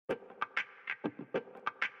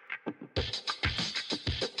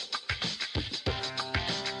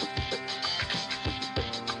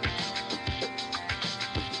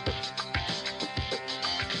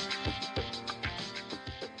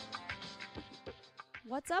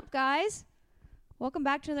What's up, guys? Welcome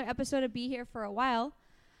back to another episode of Be Here for a While.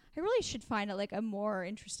 I really should find a more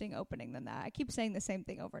interesting opening than that. I keep saying the same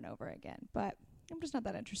thing over and over again, but I'm just not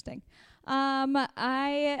that interesting.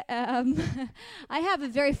 I have a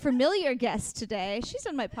very familiar guest today. She's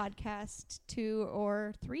on my podcast 2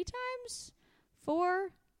 or 3 times, 4.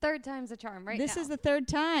 Third time's a charm, right? This now. is the 3rd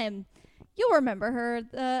time. You'll remember her,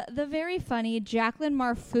 the very funny Jaclyn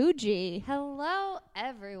Marfuggi. Hello,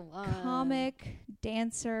 everyone. Comic,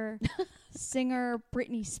 dancer, singer,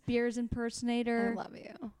 Britney Spears impersonator. I love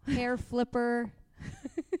you. Hair flipper.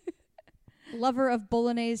 Lover of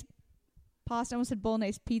bolognese pasta. I almost said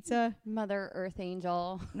bolognese pizza. Mother Earth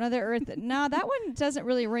Angel. Another Earth. No, that one doesn't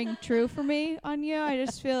really ring true for me on you. I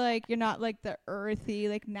just feel like you're not like the earthy,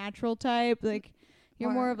 like natural type. Like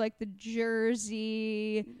you're more of like the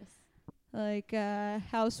Jersey, like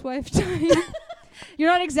housewife type. You're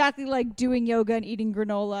not exactly like doing yoga and eating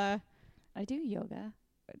granola. I do yoga.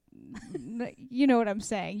 You know what I'm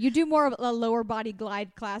saying. You do more of a lower body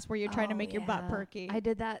glide class where you're trying to make your butt perky. I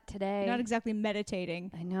did that today. You're not exactly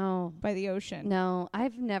meditating. I know. By the ocean. No,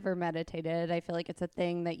 I've never meditated. I feel like it's a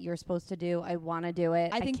thing that you're supposed to do. I want to do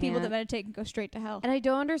it. I think people that meditate can go straight to hell. And I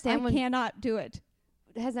don't understand. I cannot do it.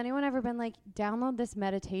 Has anyone ever been like, download this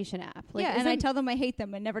meditation app? Like, yeah, and I tell them I hate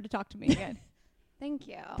them and never to talk to me again. Thank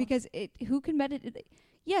you. Because who can meditate?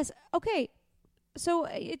 Yes, okay. So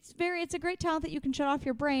it's a great talent that you can shut off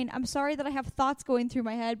your brain. I'm sorry that I have thoughts going through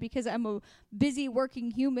my head because I'm a busy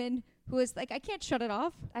working human who is like, I can't shut it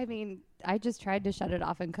off. I mean, I just tried to shut it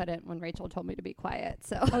off and couldn't when Rachel told me to be quiet.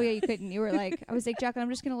 So. Oh yeah, you couldn't. You were like, I was like, Jaclyn, I'm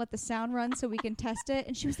just gonna let the sound run so we can test it.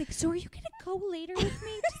 And she was like, so are you gonna go later with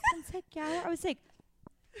me? I was like, yeah. I was like,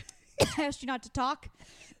 I asked you not to talk.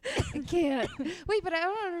 I can't. Wait, but I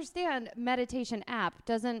don't understand. Meditation app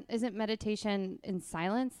isn't meditation in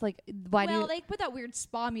silence? Like, why do you? Well, they put that weird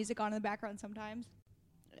spa music on in the background sometimes.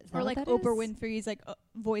 Or like Oprah Winfrey's like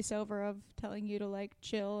voiceover of telling you to like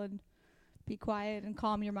chill and be quiet and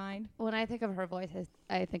calm your mind. When I think of her voice,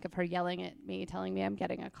 I think of her yelling at me, telling me I'm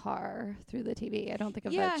getting a car through the TV. I don't think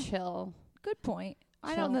of that chill. Good point.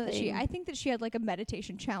 I don't know that I think that she had like a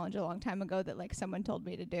meditation challenge a long time ago that like someone told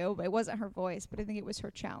me to do, but it wasn't her voice, but I think it was her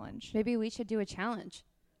challenge. Maybe we should do a challenge.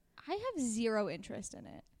 I have zero interest in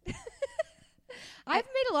it. I've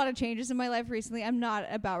made a lot of changes in my life recently. I'm not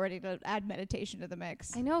about ready to add meditation to the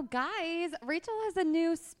mix. I know, guys. Rachel has a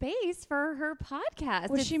new space for her podcast.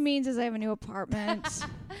 What she means is I have a new apartment.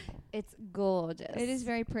 It's gorgeous. It is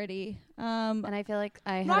very pretty. And I feel like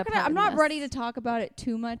I'm not ready to talk about it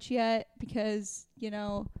too much yet because, you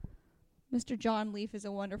know, Mr. John Leaf is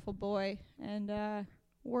a wonderful boy and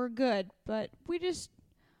we're good. But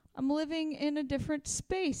I'm living in a different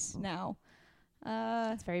space now.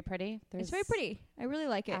 It's very pretty. It's very pretty. I really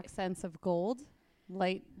like it. Accents of gold.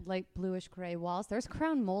 Light bluish gray walls. There's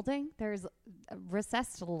crown molding. There's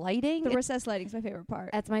recessed lighting. The recessed lighting's my favorite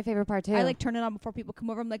part. That's my favorite part too. I like turn it on before people come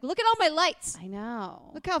over. I'm like, look at all my lights. I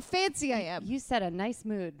know. Look how fancy I am. You set a nice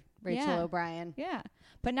mood, Rachel O'Brien. Yeah.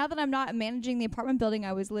 But now that I'm not managing the apartment building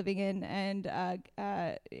I was living in and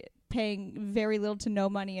paying very little to no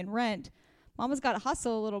money in rent, Mama's got to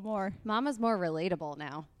hustle a little more. Mama's more relatable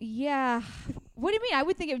now. Yeah. What do you mean? I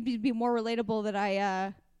would think it would be more relatable that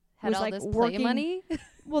I had was all like this working play money.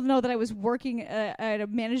 Well, no, that I was working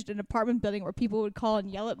managed an apartment building where people would call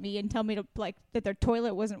and yell at me and tell me to like that their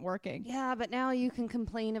toilet wasn't working. Yeah, but now you can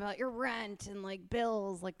complain about your rent and like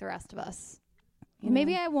bills like the rest of us.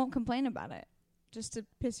 Maybe I won't complain about it just to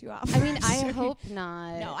piss you off. I mean, I hope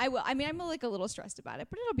not. No, I will. I mean, I'm like a little stressed about it,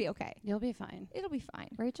 but it'll be okay. You'll be fine. It'll be fine.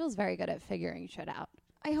 Rachel's very good at figuring shit out.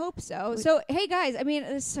 I hope so. So, hey guys, I mean,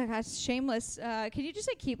 this is shameless. Can you just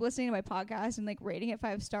like keep listening to my podcast and like rating it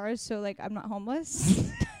 5 stars so like I'm not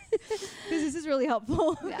homeless? Because this is really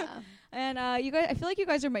helpful. Yeah. And you guys, I feel like you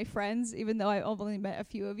guys are my friends, even though I've only met a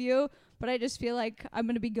few of you. But I just feel like I'm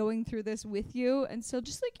going to be going through this with you, and so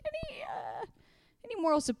just like any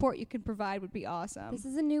moral support you can provide would be awesome. This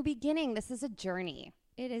is a new beginning. This is a journey.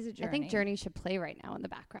 It is a journey. I think Journey should play right now in the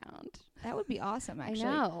background. That would be awesome, actually.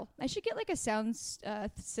 I know. I should get like a sound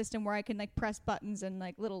system where I can like press buttons and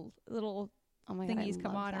like little thingies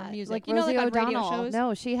come on or music. Like Rosie like O'Donnell. Radio shows?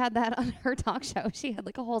 No, she had that on her talk show. She had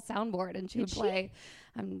like a whole soundboard and she would play.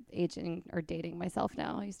 I'm aging or dating myself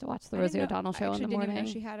now. I used to watch the Rosie O'Donnell show in the morning.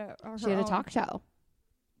 She had a talk show.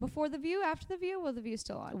 Before The View, after The View, was The View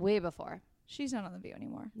still on? Way before. She's not on The View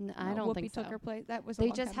anymore. I don't think so. Whoopi took her place. That was.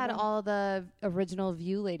 They just had all the original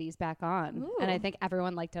View ladies back on, and I think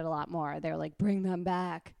everyone liked it a lot more. They were like, "Bring them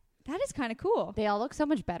back." That is kind of cool. They all look so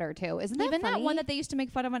much better too. Isn't that even funny? that one that they used to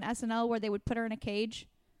make fun of on SNL where they would put her in a cage?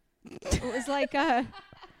 It was like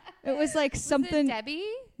it was like something. Was it Debbie?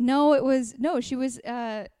 No, it was she was.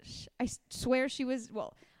 I swear she was.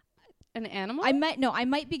 Well, an animal. I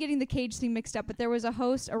might be getting the cage thing mixed up, but there was a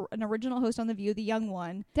host, an original host on The View, the young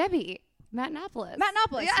one, Debbie. Matt Knopoulos.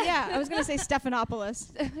 Yeah. I was going to say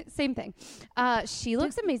Stephanopoulos. Same thing. She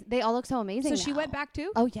looks amazing. They all look so amazing. So she went back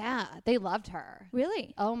too? Oh, yeah. They loved her.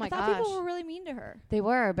 Really? Oh, my gosh. I thought people were really mean to her. They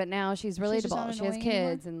were, but now she's relatable. She has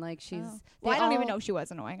kids and like she's... Oh. Well, I don't even know if she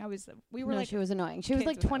was annoying. She was annoying. She was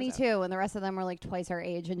like 22 and the rest of them were like twice her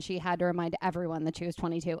age and she had to remind everyone that she was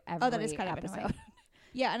 22 every that is kind of annoying.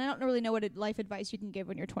 Yeah, and I don't really know what life advice you can give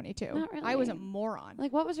when you're 22. Not really. I was a moron.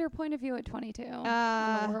 Like, what was your point of view at 22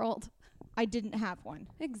 on the world? I didn't have one.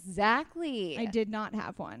 Exactly. I did not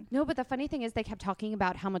have one. No, but the funny thing is they kept talking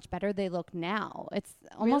about how much better they look now. It's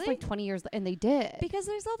almost like 20 years, and they did. Because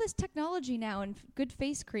there's all this technology now and good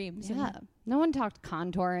face creams. Yeah. No one talked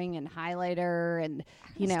contouring and highlighter and,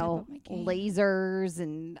 lasers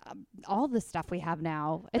and all the stuff we have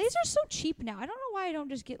now. Lasers so cheap now. I don't know why I don't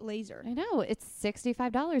just get laser. I know. It's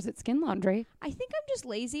 $65 at Skin Laundry. I think I'm just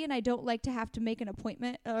lazy and I don't like to have to make an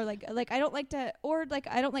appointment or like I don't like to, or like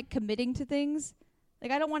I don't like committing to things. Like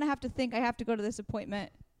I don't want to have to think I have to go to this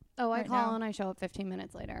appointment. Oh, I call and I show up 15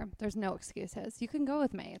 minutes later. There's no excuses. You can go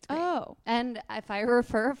with me. It's great. Oh. And if I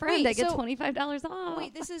refer a friend, I get $25 off.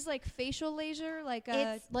 Wait, this is like facial laser?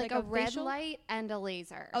 It's like a red light and a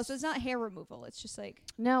laser. Oh, so it's not hair removal. It's just like...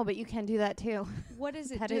 No, but you can do that too. What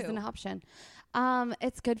does it do? That is an option.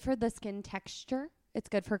 It's good for the skin texture. It's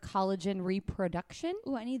good for collagen reproduction.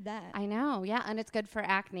 Ooh, I need that. I know, yeah, and it's good for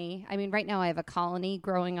acne. I mean, right now I have a colony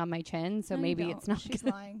growing on my chin, so maybe it's not. She's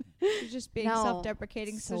lying. She's just being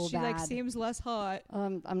self-deprecating, so she like seems less hot.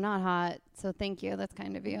 I'm not hot, so thank you. That's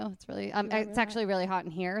kind of you. It's really, it's actually really hot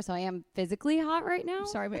in here, so I am physically hot right now. I'm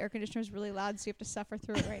sorry, my air conditioner is really loud, so you have to suffer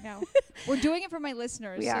through it right now. We're doing it for my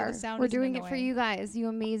listeners. We are. We're doing it for you guys, you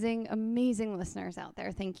amazing, amazing listeners out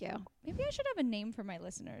there. Thank you. Maybe I should have a name for my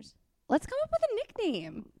listeners. Let's come up with a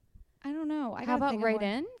nickname. I don't know. How about write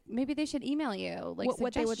in? Maybe they should email you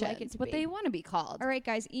what they would like it to what they want to be called. All right,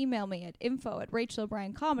 guys, email me at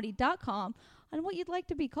info@rachelobriencomedy.com on what you'd like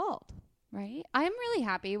to be called. Right? I'm really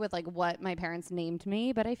happy with like what my parents named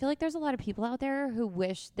me, but I feel like there's a lot of people out there who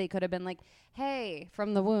wish they could have been like, hey,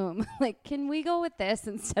 from the womb, like, can we go with this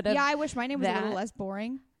instead of I wish my name was a little less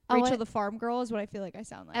boring. Rachel the farm girl is what I feel like I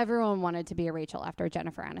sound like. Everyone wanted to be a Rachel after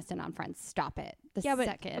Jennifer Aniston on Friends. Stop it. But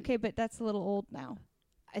that's a little old now.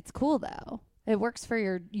 It's cool though. It works for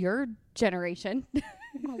your generation.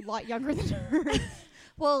 I'm a lot younger than her.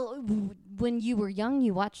 Well, when you were young,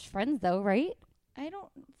 you watched Friends though, right? I don't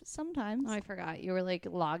sometimes. Oh, I forgot. You were like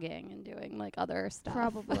logging and doing like other stuff.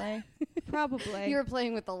 Probably. You were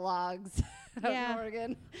playing with the logs out in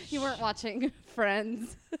Oregon. You weren't watching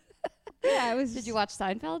Friends. Yeah, I was. Did you watch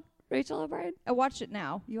Seinfeld, Rachel O'Brien? I watched it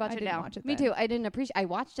now. You watch it now? Watch it Me too. I didn't appreciate. I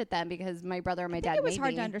watched it then because my brother and my dad. It was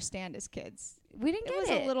hard to understand as kids. We didn't get it. It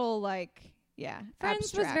was a little like Friends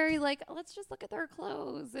abstract. was very like let's just look at their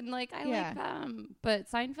clothes and like I like them. But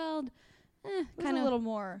Seinfeld, kind of a little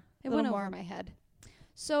more. It went over my head.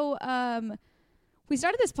 So we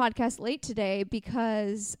started this podcast late today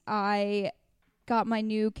because I got my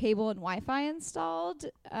new cable and Wi-Fi installed.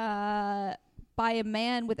 By a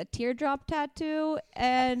man with a teardrop tattoo,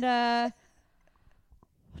 and number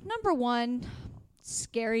one,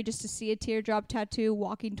 scary just to see a teardrop tattoo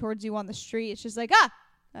walking towards you on the street. It's just like,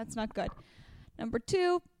 that's not good. Number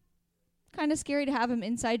two, kind of scary to have him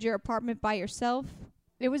inside your apartment by yourself.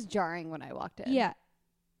 It was jarring when I walked in. Yeah.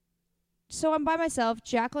 So I'm by myself.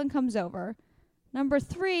 Jaclyn comes over. Number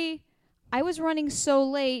three, I was running so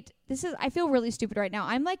late. I feel really stupid right now.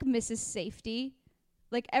 I'm like Mrs. Safety.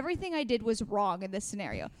 Like, everything I did was wrong in this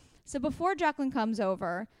scenario. So before Jaclyn comes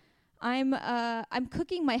over, I'm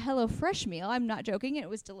cooking my HelloFresh meal. I'm not joking. It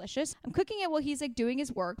was delicious. I'm cooking it while he's like doing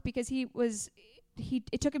his work because it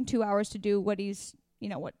took him 2 hours to do what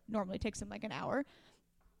what normally takes him like an hour.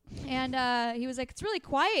 And he was like, it's really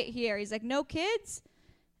quiet here. He's like, no kids?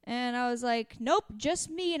 And I was like, nope, just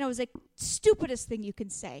me. And I was like, stupidest thing you can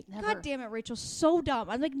say. Never. God damn it, Rachel, so dumb.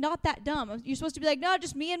 I'm like, not that dumb. You're supposed to be like, no,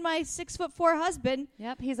 just me and my 6'4" husband.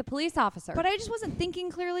 Yep, he's a police officer. But I just wasn't thinking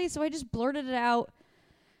clearly, so I just blurted it out.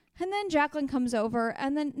 And then Jaclyn comes over.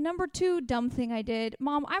 And then number two dumb thing I did,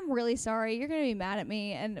 Mom, I'm really sorry. You're going to be mad at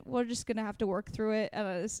me, and we're just going to have to work through it.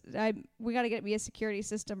 We got to get me a security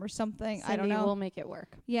system or something. Cindy, I don't know. We'll make it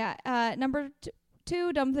work. Yeah. Number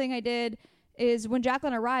two dumb thing I did is when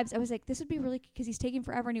Jaclyn arrives, I was like, this would be really, because he's taking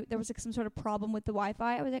forever, and there was like some sort of problem with the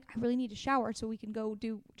Wi-Fi. I was like, I really need to shower so we can go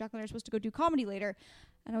do. Jaclyn and I are supposed to go do comedy later,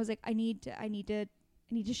 and I was like, I need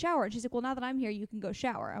to shower. And she's like, well, now that I'm here, you can go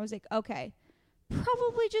shower. I was like, okay,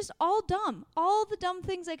 probably just all the dumb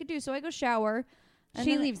things I could do. So I go shower.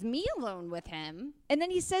 She leaves me alone with him. And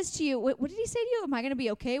then he says to you, what did he say to you? Am I going to be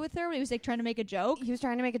okay with her? He was like trying to make a joke. He was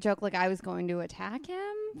trying to make a joke like I was going to attack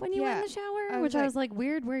him when you went in the shower, which I was like,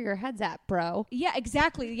 weird where your head's at, bro. Yeah,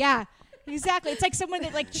 exactly. Yeah, exactly. It's like someone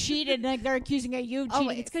that like cheated and like they're accusing you of cheating.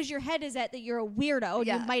 Always. It's because your head is at that you're a weirdo and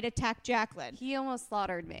you might attack Jaclyn. He almost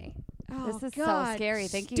slaughtered me. Oh, this is God. so scary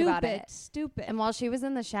thinking about it. Stupid. And while she was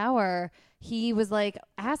in the shower, he was like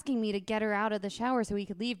asking me to get her out of the shower so he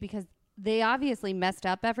could leave because they obviously messed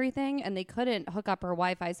up everything and they couldn't hook up her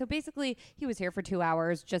Wi-Fi. So basically, he was here for 2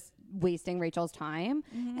 hours just wasting Rachel's time.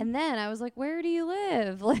 Mm-hmm. And then I was like, where do you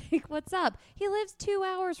live? Like, what's up? He lives 2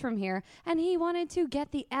 hours from here and he wanted to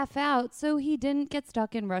get the F out so he didn't get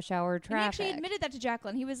stuck in rush hour traffic. And he actually admitted that to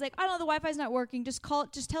Jaclyn. He was like, I don't know, the Wi-Fi's not working. Just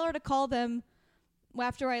tell her to call them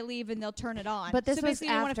after I leave and they'll turn it on. But this so basically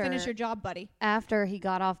was you want to finish your job, buddy. After he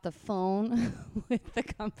got off the phone with the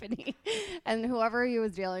company and whoever he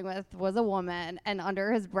was dealing with was a woman, and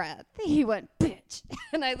under his breath he went, bitch.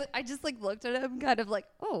 And I just like looked at him kind of like,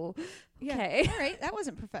 oh, okay. Yeah. All right, that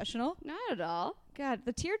wasn't professional. Not at all. God,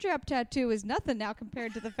 the teardrop tattoo is nothing now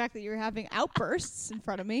compared to the fact that you're having outbursts in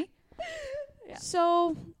front of me. Yeah.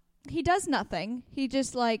 So he does nothing. He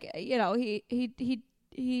just like, he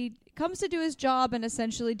comes to do his job and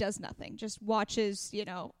essentially does nothing. Just watches,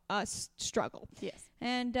 us struggle. Yes.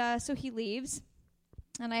 And so he leaves,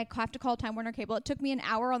 and I have to call Time Warner Cable. It took me an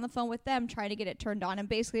hour on the phone with them trying to get it turned on, and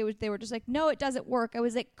basically they were just like, no, it doesn't work. I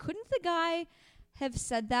was like, couldn't the guy have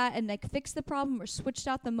said that and like fixed the problem or switched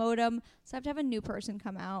out the modem? So I have to have a new person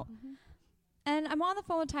come out. Mm-hmm. And I'm on the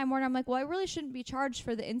phone with Time Warner. I'm like, well, I really shouldn't be charged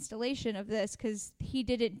for the installation of this because he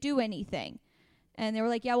didn't do anything. And they were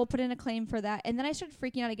like, yeah, we'll put in a claim for that. And then I started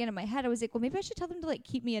freaking out again in my head. I was like, well, maybe I should tell them to like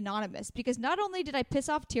keep me anonymous, because not only did I piss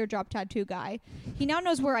off Teardrop Tattoo guy, he now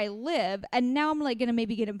knows where I live, and now I'm like gonna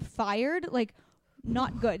maybe get him fired. Like,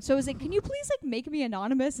 not good. So I was like, can you please like make me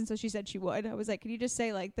anonymous? And so she said she would. I was like, can you just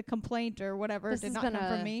say like the complaint or whatever did not come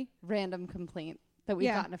from me? Random complaint that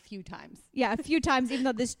we've gotten a few times. Yeah, a few times, even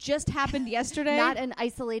though this just happened yesterday. Not an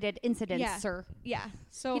isolated incident, sir. Yeah.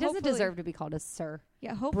 So he doesn't deserve to be called a sir.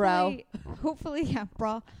 Yeah, hopefully,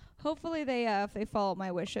 bro. Hopefully they follow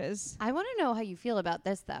my wishes. I want to know how you feel about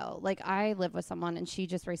this, though. Like, I live with someone, and she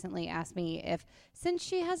just recently asked me if, since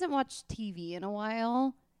she hasn't watched TV in a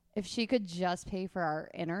while, if she could just pay for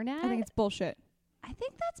our internet. I think it's bullshit. I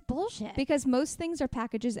think that's bullshit. Because most things are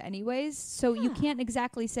packages anyways, so you can't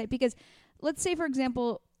exactly say, because let's say, for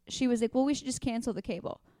example, she was like, well, we should just cancel the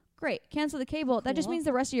cable. Great, cancel the cable. Cool. That just means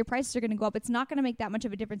the rest of your prices are going to go up. It's not going to make that much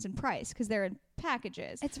of a difference in price because they're in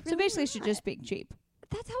packages. It's really so basically, it's just being cheap.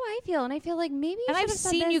 That's how I feel, and I feel like maybe. And I've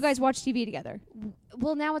seen you guys watch TV together.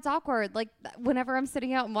 Well, now it's awkward. Like whenever I'm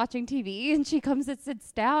sitting out and watching TV, and she comes and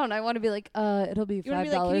sits down, I want to be like, it'll be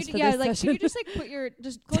 $5 for this session. Can you just like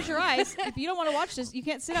just close your eyes? If you don't want to watch this, you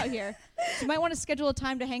can't sit out here. So you might want to schedule a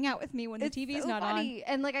time to hang out with me when the TV's not on.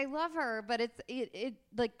 And like I love her, but it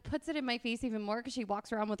like puts it in my face even more because she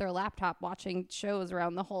walks around with her laptop watching shows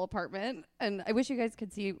around the whole apartment. And I wish you guys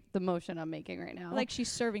could see the motion I'm making right now. Like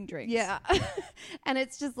she's serving drinks. Yeah. And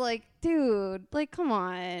it's just like, dude, like, come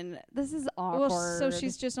on. This is awkward. Well, so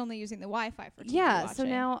she's just only using the Wi-Fi for TV watching. So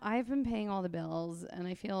now I've been paying all the bills, and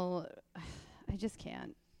I feel I just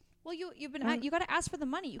can't. Well, you got to ask for the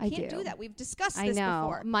money. You can't do that. We've discussed this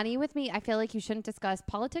before. Money with me, I feel like you shouldn't discuss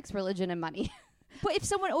politics, religion, and money. But if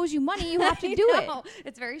someone owes you money, you have to do it.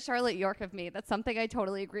 It's very Charlotte York of me. That's something I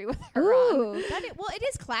totally agree with her on. It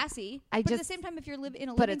is classy. But at the same time, if you're in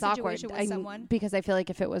a living situation with someone. Because I feel like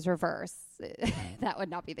if it was reverse, that would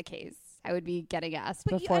not be the case. I would be getting asked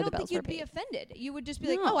before the bills were paid. But I don't think you'd be offended. You would just be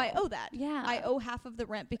like, oh, I owe that. Yeah. I owe half of the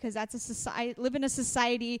rent because that's a society. I live in a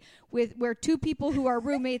society where two people who are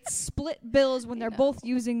roommates split bills when they're both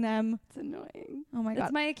using them. It's annoying. Oh my God.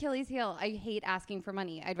 It's my Achilles heel. I hate asking for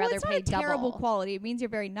money. I'd rather pay double. It's not terrible quality. It means you're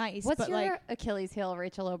very nice. What's your Achilles heel,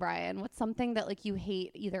 Rachel O'Brien? What's something that like you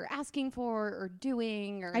hate either asking for or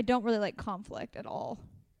doing? Or I don't really like conflict at all.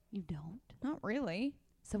 You don't? Not really.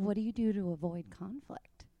 So what do you do to avoid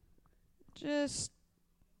conflict? Just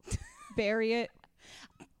bury it.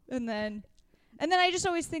 And then I just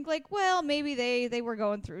always think like, well, maybe they were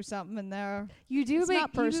going through something and it's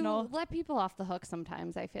not personal. You let people off the hook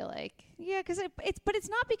sometimes, I feel like. Yeah, because it's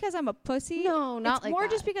not because I'm a pussy. No, not it's like more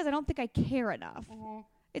that. Just because I don't think I care enough. Mm-hmm.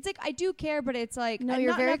 It's like, I do care, but it's like... No,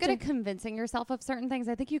 you're very good at convincing yourself of certain things.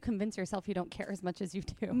 I think you convince yourself you don't care as much as you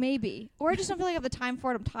do. Maybe. Or I just don't feel like I have the time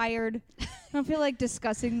for it. I'm tired. I don't feel like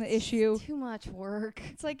discussing the issue. Too much work.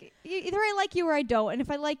 It's like, either I like you or I don't. And if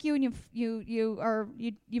I like you and you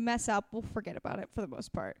mess up, we'll forget about it for the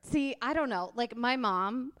most part. See, I don't know. Like, my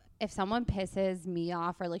mom... If someone pisses me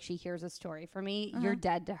off or like she hears a story from me, you're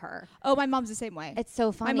dead to her. Oh, my mom's the same way. It's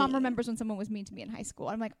so funny. My mom remembers when someone was mean to me in high school.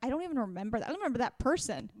 I'm like, I don't even remember that. I don't remember that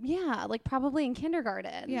person. Yeah, like probably in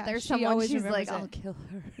kindergarten. Yeah, there's someone she's like, I'll kill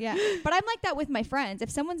her. Yeah, but I'm like that with my friends.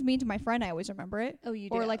 If someone's mean to my friend, I always remember it. Oh,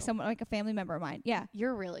 you do? Or like someone, like a family member of mine. Yeah.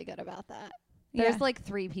 You're really good about that. There's like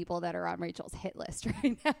 3 people that are on Rachel's hit list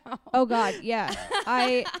right now. Oh God, yeah.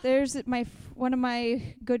 There's one of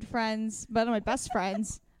my good friends, one of my best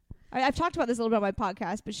friends. I've talked about this a little bit on my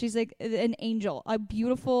podcast, but she's like an angel, a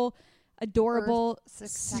beautiful, adorable,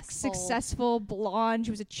 successful blonde.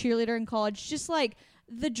 She was a cheerleader in college, just like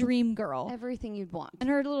the dream girl. Everything you'd want. And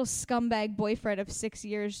her little scumbag boyfriend of 6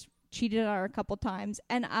 years cheated on her a couple times,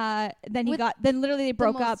 and then literally they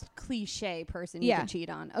broke up. Cliche person you could cheat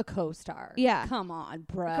on, a co-star. Yeah, come on,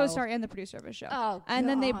 bro. Co-star and the producer of his show. Oh, and God.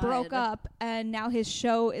 then they broke up, and now his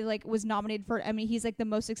show was nominated for an Emmy. He's like the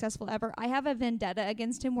most successful ever. I have a vendetta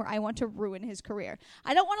against him where I want to ruin his career.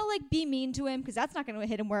 I don't want to like be mean to him because that's not going to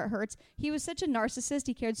hit him where it hurts. He was such a narcissist.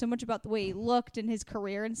 He cared so much about the way he looked and his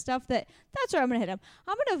career and stuff that's where I'm going to hit him.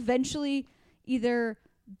 I'm going to eventually either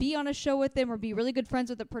be on a show with him or be really good friends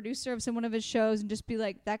with the producer of some one of his shows and just be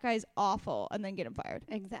like, that guy's awful, and then get him fired.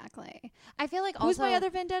 Exactly. I feel like who's my other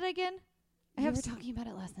vendetta again? We were talking about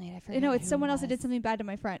it last night. I forget. No, it's someone else that did something bad to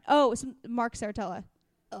my friend. Oh, Mark Saratella.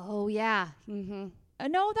 Oh yeah. Mm-hmm.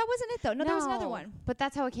 No, that wasn't it though. No, that was another one. But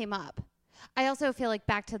that's how it came up. I also feel like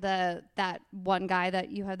back to that one guy that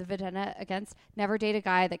you have the vendetta against. Never date a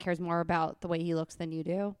guy that cares more about the way he looks than you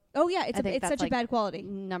do. Oh yeah, it's such a bad quality.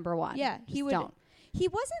 Number one. Yeah, don't. He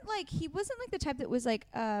wasn't like the type that was like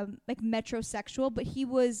metrosexual, but he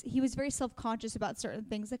was very self-conscious about certain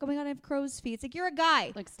things. Like, oh my God, I have crow's feet. It's like, you're a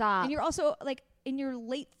guy. Like, stop. And you're also like in your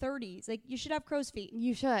late 30s. Like, you should have crow's feet.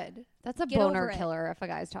 You should. That's a boner killer if a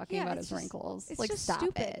guy's talking about his wrinkles. It's like, just stop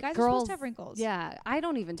stupid. it. Guys are supposed to have wrinkles. Yeah. I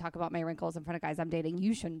don't even talk about my wrinkles in front of guys I'm dating.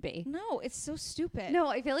 You shouldn't be. No, it's so stupid. No,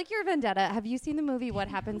 I feel like you're a vendetta. Have you seen the movie What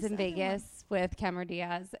Happens in Vegas with Cameron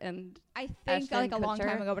Diaz and I think like a long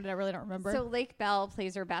time ago, but I really don't remember. So Lake Bell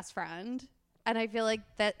plays her best friend. And I feel like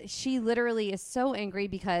that she literally is so angry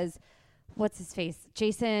because what's his face?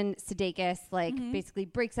 Jason Sudeikis basically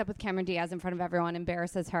breaks up with Cameron Diaz in front of everyone,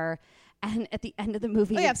 embarrasses her. And at the end of the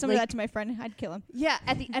movie... Oh, yeah, if somebody did that to my friend, I'd kill him. Yeah,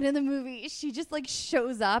 at the end of the movie, she just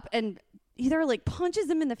shows up and either punches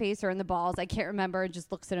him in the face or in the balls. I can't remember.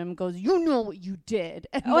 Just looks at him and goes, "You know what you did."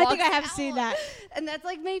 And I think I have seen that. And that's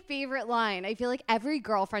my favorite line. I feel like every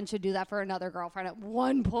girlfriend should do that for another girlfriend at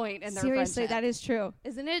one point in their Seriously, friendship. that is true.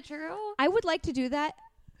 Isn't it true? I would like to do that.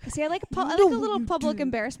 See, I like a little public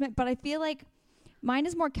embarrassment, but I feel like mine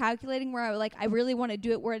is more calculating where I really want to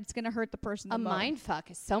do it where it's going to hurt the person the most. A mind fuck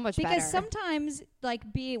is so much better. Because sometimes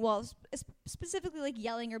specifically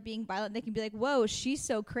yelling or being violent, they can be like, whoa, she's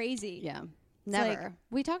so crazy. Yeah. Never.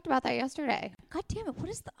 We talked about that yesterday. God damn it. What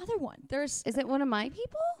is the other one? Is it one of my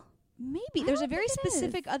people? Maybe. There's a very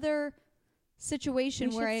specific other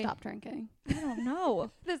situation where I stop drinking. I don't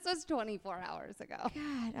know. This was 24 hours ago.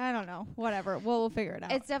 God, I don't know. Whatever. We'll figure it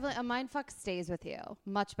out. It's definitely a mind fuck stays with you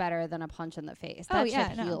much better than a punch in the face. That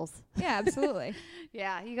shit heals. Yeah, absolutely.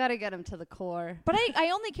 Yeah, you got to get them to the core. But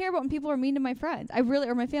I only care about when people are mean to my friends.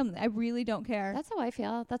 Or my family. I really don't care. That's how I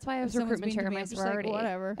feel. That's why I was recruitment chair in my sorority.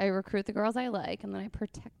 Whatever. I recruit the girls I like and then I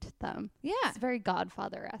protect them. Yeah. It's very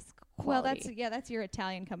Godfather-esque quality. Well, that's your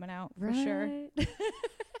Italian coming out for sure.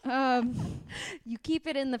 You keep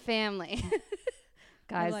it in the family.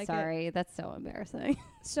 Guys, sorry. That's so embarrassing.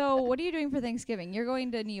 So what are you doing for Thanksgiving? You're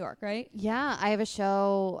going to New York, right? Yeah, I have a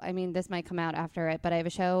show. I mean, this might come out after it, but I have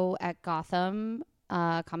a show at Gotham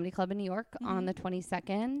Comedy Club in New York on the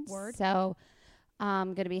 22nd. Word. So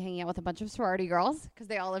I'm going to be hanging out with a bunch of sorority girls because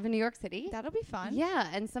they all live in New York City. That'll be fun. Yeah,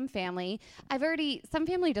 and some family. Some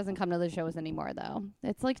family doesn't come to the shows anymore, though.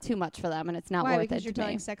 It's too much for them, and it's not worth it to me. Because you're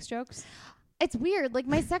telling sex jokes? It's weird.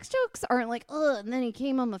 My sex jokes aren't ugh, and then he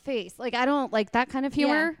came on my face. I don't like that kind of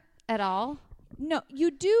humor at all. No,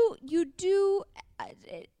 you do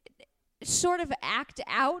sort of act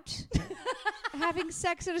out having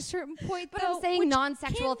sex at a certain point, but though, I'm saying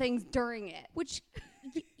non-sexual things during it. But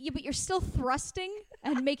you're still thrusting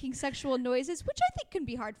and making sexual noises, which I think can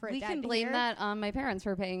be hard for a dad to hear. We can blame that on my parents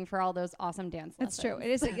for paying for all those awesome dance lessons. That's true.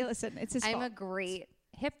 It is. Listen, it's his fault. I'm a great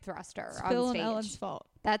hip thruster it's on Phil stage. and Ellen's fault.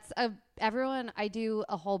 Everyone, I do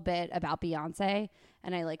a whole bit about Beyonce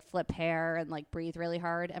and I like flip hair and like breathe really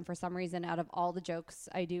hard. And for some reason, out of all the jokes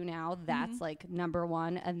I do now, that's like number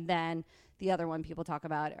one. And then the other one people talk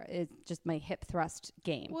about is just my hip thrust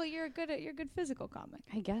game. Well, you're a good physical comic.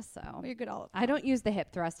 I guess so. Well, you're good all of I don't use the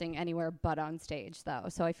hip thrusting anywhere but on stage though.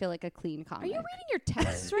 So I feel like a clean comic. Are you reading your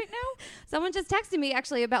texts right now? Someone just texted me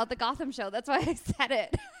actually about the Gotham show. That's why I said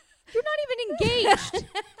it. You're not even engaged.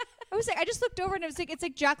 I was like, I just looked over and it's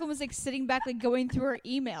like Jaclyn was like sitting back, like going through her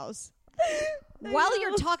emails. While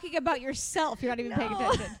you're talking about yourself, you're not even paying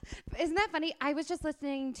attention. Isn't that funny? I was just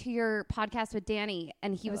listening to your podcast with Danny,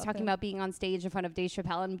 and he was talking about being on stage in front of Dave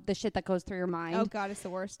Chappelle and the shit that goes through your mind. Oh, God, it's the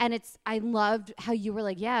worst. And I loved how you were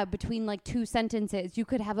like, yeah, between like two sentences, you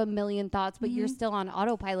could have a million thoughts, but you're still on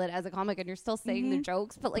autopilot as a comic, and you're still saying the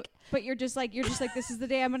jokes. But like, but you're just like, this is the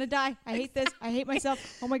day I'm gonna die. I hate this. I hate myself.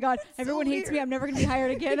 Oh my God, everyone hates me. I'm never gonna be hired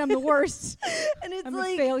again. I'm the worst. And it's I'm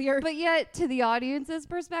like a failure. But yet, to the audience's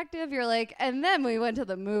perspective, you're like, and then we went to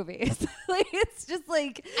the movies. Like, it's just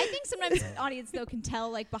like, I think sometimes the audience though can tell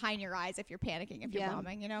like behind your eyes if you're panicking, if you're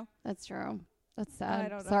bombing, you know. That's true. That's sad. I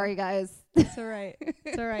don't know. Sorry, guys. It's all right.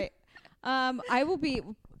 It's all right. I will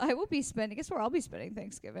be spending. Guess where I'll be spending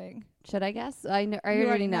Thanksgiving? Should I guess? I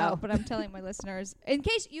already know. But I'm telling my listeners, in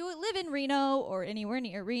case you live in Reno or anywhere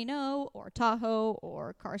near Reno or Tahoe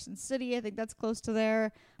or Carson City, I think that's close to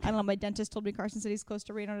there. I don't know. My dentist told me Carson City's close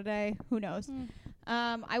to Reno today. Who knows?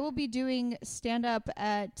 I will be doing stand up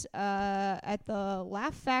at the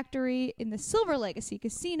Laugh Factory in the Silver Legacy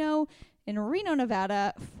Casino in Reno,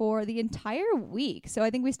 Nevada for the entire week. So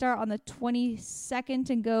I think we start on the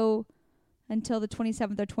 22nd and go until the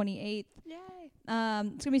 27th or 28th. Yay. It's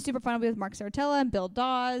gonna be super fun. I'll be with Mark Saratella and Bill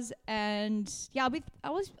Dawes, and yeah,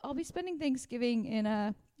 I'll be spending Thanksgiving in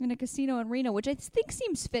a casino in Reno, which I think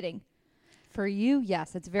seems fitting for you.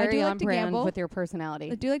 Yes, it's very on brand with your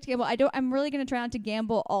personality. I do like to gamble. I'm really gonna try not to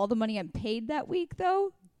gamble all the money I'm paid that week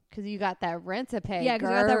though, because you got that rent to pay. Yeah, because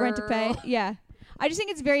I got that rent to pay. Yeah. I just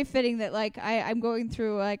think it's very fitting that like I'm going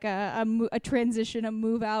through like a transition, a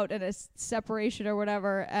move out, and a separation or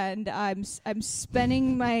whatever, and I'm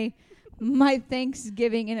spending my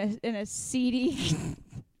Thanksgiving in a seedy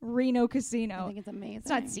Reno casino. I think it's amazing. It's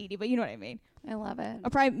not seedy, but you know what I mean. I love it.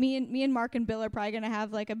 Probably me and Mark and Bill are probably gonna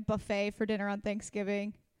have like a buffet for dinner on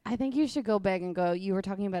Thanksgiving. I think you should go big and go. You were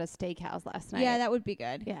talking about a steakhouse last night. Yeah, that would be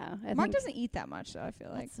good. Yeah. Mark doesn't eat that much, though, I feel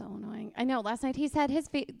like. That's so annoying. I know. Last night he said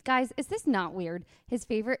guys, is this not weird? His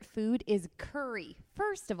favorite food is curry.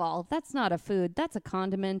 First of all, that's not a food. That's a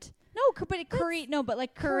condiment. No, but curry. No, but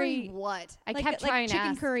like curry. What? I like, kept trying like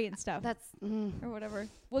chicken curry and stuff. That's or whatever.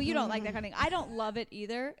 Well, you don't like that kind of thing. I don't love it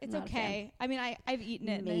either. It's Not okay. I mean, I've eaten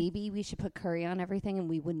it. Maybe we should put curry on everything and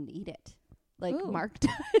we wouldn't eat it. Like Mark Ooh.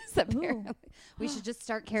 does, apparently. We should just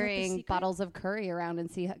start carrying bottles of curry around and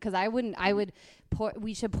see, because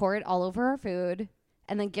we should pour it all over our food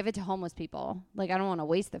and then give it to homeless people. Like, I don't want to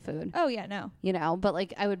waste the food. Oh, yeah, no. You know, but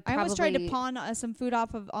like I almost tried to pawn some food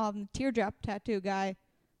off of Teardrop tattoo guy.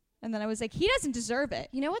 And then I was like, he doesn't deserve it.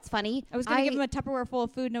 You know what's funny? I was going to give him a Tupperware full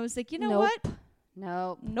of food, and I was like, you know what?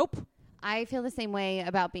 Nope. I feel the same way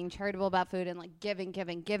about being charitable about food and like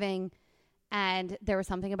giving. And there was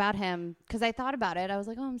something about him, because I thought about it. I was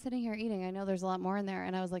like, oh, I'm sitting here eating. I know there's a lot more in there.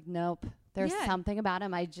 And I was like, nope. There's something about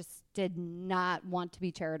him I just did not want to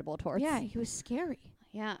be charitable towards. Yeah, he was scary.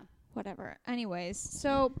 Yeah. Whatever. Anyways,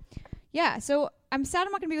 so I'm sad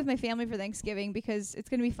I'm not going to be with my family for Thanksgiving because it's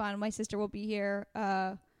going to be fun. My sister will be here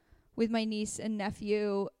with my niece and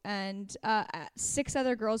nephew and 6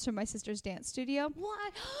 other girls from my sister's dance studio.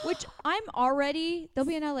 What? Which they'll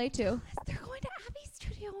be in LA too. They're going to Abby's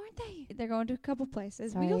studio, aren't they? They're going to a couple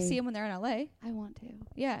places. Sorry. We'll see them when they're in LA. I want to.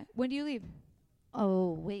 Yeah. When do you leave?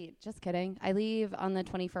 Oh, wait. Just kidding. I leave on the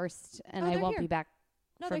 21st and I won't be back.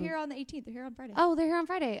 No, they're here on the 18th. They're here on Friday. Oh, they're here on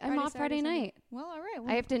Friday. I'm off Friday night. Well, all right.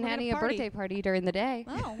 I have to nanny a birthday party during the day.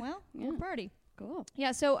 Oh, well, we'll party. Cool.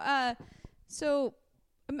 Yeah, so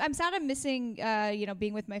I'm sad I'm missing,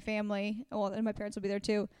 being with my family. Well, and my parents will be there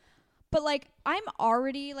too. But, like, I'm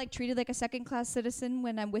already, like, treated like a second-class citizen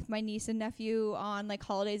when I'm with my niece and nephew on, like,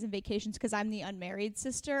 holidays and vacations because I'm the unmarried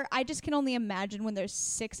sister. I just can only imagine when there's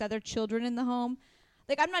 6 other children in the home.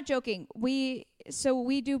 Like, I'm not joking. We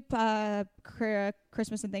do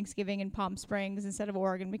Christmas and Thanksgiving in Palm Springs instead of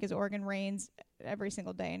Oregon because Oregon rains every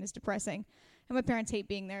single day and is depressing. And my parents hate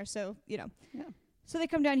being there, so, Yeah. So they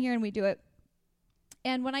come down here and we do it.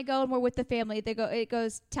 And when I go and we're with the family, it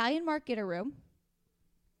goes, Talia and Mark get a room.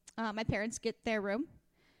 My parents get their room.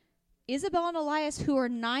 Isabel and Elias, who are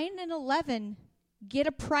 9 and 11, get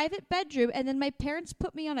a private bedroom. And then my parents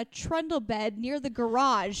put me on a trundle bed near the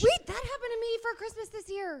garage. Wait, that happened to me for Christmas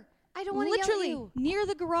this year. I don't want to yell at you. Near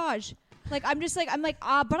the garage. Like, I'm like, but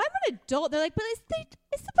I'm an adult. They're like, but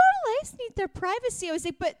Isabella need their privacy. I was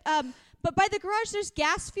like, but by the garage, there's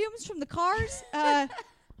gas fumes from the cars.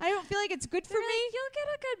 I don't feel like it's good for me. You'll get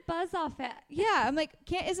a good buzz off it. Yeah, I'm like,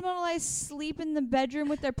 can't Isabella sleep in the bedroom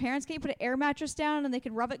with their parents? Can't you put an air mattress down and they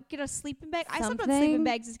can rub it, get a sleeping bag? I slept on sleeping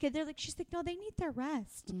bags as a kid. She's like, no, they need their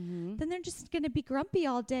rest. Mm-hmm. Then they're just going to be grumpy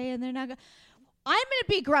all day and they're not going to. I'm going to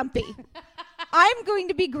be grumpy. I'm going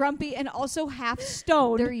to be grumpy and also half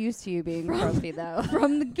stoned. They're used to you being grumpy, though.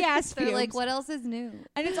 From the gas fumes. They're like, what else is new?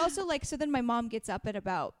 And it's also like, so then my mom gets up at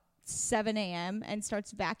about 7 a.m. and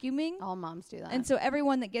starts vacuuming. All moms do that. And so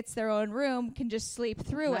everyone that gets their own room can just sleep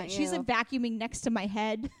through it. She's like vacuuming next to my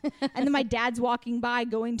head. And then my dad's walking by,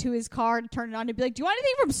 going to his car to turn it on to be like, do you want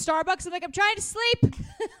anything from Starbucks? I'm like, I'm trying to sleep.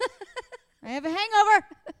 I have a hangover.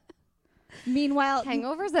 Meanwhile,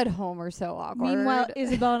 hangovers at home are so awkward. Meanwhile,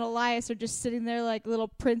 Isabel and Elias are just sitting there like little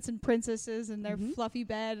prince and princesses in their fluffy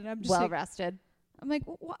bed. And I'm just well rested. I'm like,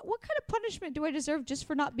 what kind of punishment do I deserve just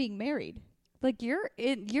for not being married? Like you're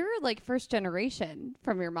like first generation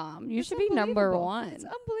from your mom. You should be number one. It's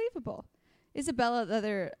unbelievable. Isabella, the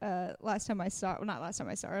other last time I saw, well, not last time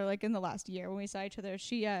I saw her, like in the last year when we saw each other,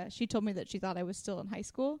 she told me that she thought I was still in high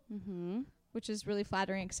school, which is really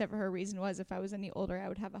flattering. Except for her reason was if I was any older, I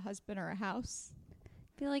would have a husband or a house.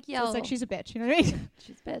 Be like, yo, so it's like she's a bitch. You know what I mean?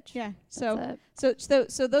 She's a bitch. Yeah.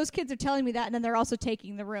 So those kids are telling me that, and then they're also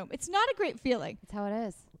taking the room. It's not a great feeling. That's how it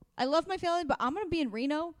is. I love my family, but I'm gonna be in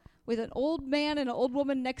Reno with an old man and an old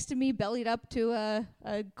woman next to me, bellied up to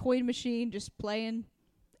a coin machine, just playing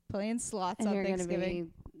slots on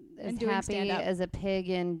Thanksgiving. And doing happy stand-up. As a pig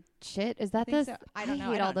in shit. Is that this? So. I don't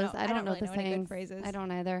know. Hate all those. I don't know the really any good phrases. I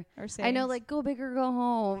don't either. Or I know like go big or go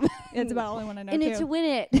home. It's about the only one I know. In too. it to win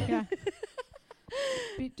it. Yeah.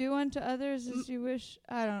 Do unto others as you wish.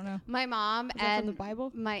 I don't know. My mom and the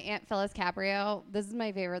Bible. My Aunt Phyllis Caprio. This is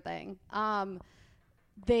my favorite thing.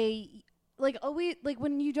 They. Like always, like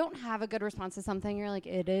when you don't have a good response to something, you're like,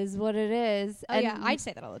 it is what it is. Oh, and yeah, I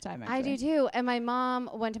say that all the time, actually. I do too. And my mom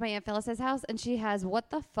went to my Aunt Phyllis's house and she has what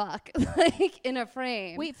the fuck like in a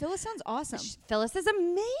frame. Wait, Phyllis sounds awesome. Phyllis is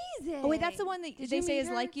amazing. Oh, wait, that's the one that they say is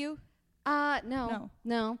like you? No.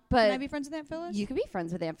 But can I be friends with Aunt Phyllis? You can be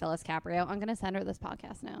friends with Aunt Phyllis Caprio. I'm going to send her this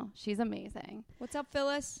podcast now. She's amazing. What's up,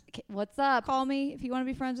 Phyllis? What's up? Call me if you want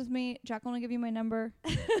to be friends with me. Jaclyn will give you my number.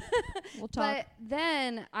 We'll talk. But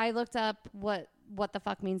then I looked up what the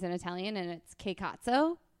fuck means in Italian, and it's che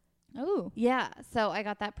cazzo. Oh. Yeah. So I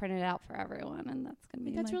got that printed out for everyone, and that's going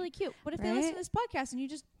to be That's really cute. What if they listen to this podcast and you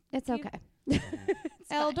just... It's okay.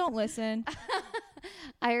 Elle, don't listen.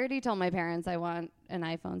 I already told my parents I want an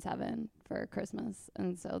iPhone 7 for Christmas,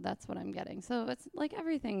 and so that's what I'm getting. So it's like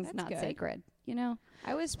everything's that's not good. Sacred, you know?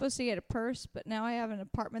 I was supposed to get a purse, but now I have an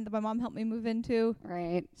apartment that my mom helped me move into.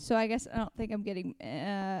 Right. So I guess I don't think I'm getting...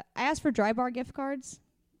 I asked for Dry Bar gift cards.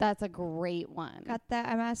 That's a great one. Got that.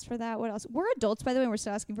 I'm asked for that. What else? We're adults, by the way, and we're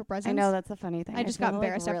still asking for presents. I know, that's the funny thing. I just got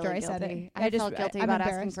embarrassed after I said it. I felt guilty about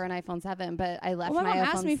asking for an iPhone 7, but I left my mom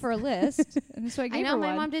asked me for a list, and so I gave her one. I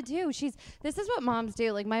know, my mom did too. This is what moms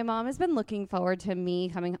do. Like, my mom has been looking forward to me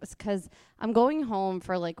coming, because I'm going home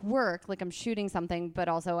for, like, work. Like, I'm shooting something, but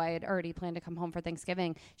also I had already planned to come home for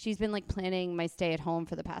Thanksgiving. She's been, like, planning my stay at home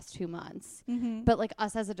for the past 2 months. Mm-hmm. But, like,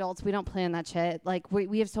 us as adults, we don't plan that shit. Like,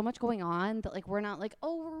 we have so much going on that, like, we're not like,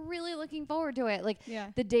 oh, we're really looking forward to it. Like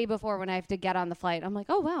the day before when I have to get on the flight, I'm like,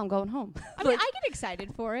 oh wow, I'm going home. I mean, I get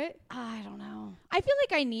excited for it. I don't know. I feel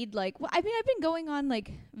like I need I've been going on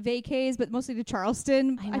like vacays, but mostly to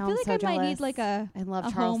Charleston. I know, I feel like so I might need like a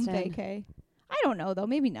home vacay. I don't know though.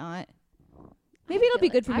 Maybe not. Maybe it'll be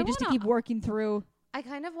good for me just to keep working through. I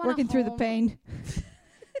kind of want working through the pain.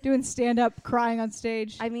 Doing stand up, crying on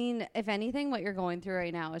stage. I mean, if anything, what you're going through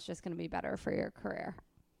right now is just going to be better for your career.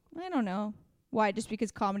 I don't know. Why? Just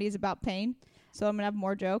because comedy is about pain? So I'm going to have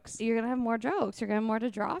more jokes? You're going to have more jokes. You're going to have more to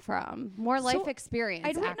draw from. More life experience,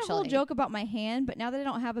 I'd written a whole joke about my hand, but now that I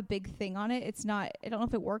don't have a big thing on it, it's not... I don't know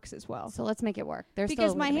if it works as well. So let's make it work.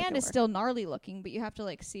 Because my hand is still gnarly looking, but you have to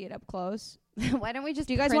like see it up close. Why don't we just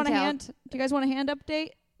Do you guys want a hand? Do you guys want a hand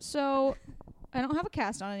update? So I don't have a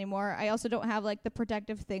cast on anymore. I also don't have like the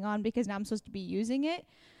protective thing on because now I'm supposed to be using it.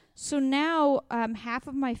 So now half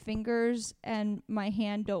of my fingers and my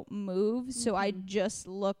hand don't move. Mm-hmm. So I just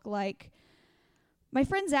look like... My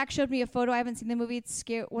friend Zach showed me a photo. I haven't seen the movie. It's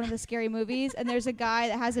one of the scary movies. And there's a guy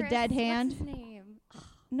that has a dead hand. What's his name?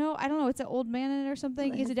 No, I don't know. It's an old man in it or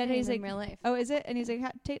something. He's a dead hand. He's like, real life. Oh, is it? And he's like,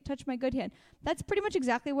 touch my good hand. That's pretty much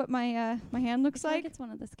exactly what my my hand looks like. It's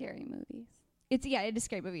one of the scary movies. It is a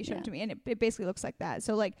scary movie. You showed it to me. And it basically looks like that.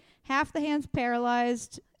 So like half the hand's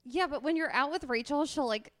paralyzed Yeah, but when you're out with Rachel, she'll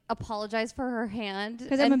like apologize for her hand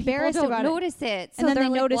because I'm embarrassed people don't about notice it. So And then they're they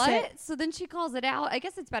like, notice what? it. So then she calls it out. I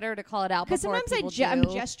guess it's better to call it out because before sometimes people I'm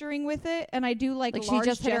do. gesturing with it, and I do like Like large she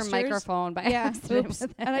just gestures. hit her microphone by accident. Oops. with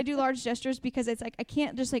it. And I do large gestures because it's like I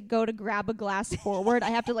can't just like go to grab a glass forward. I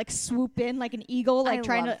have to like swoop in like an eagle, like I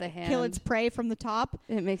trying love to the kill its hand. prey from the top.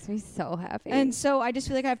 It makes me so happy. And so I just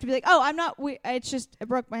feel like I have to be like, oh, I'm not. It's just I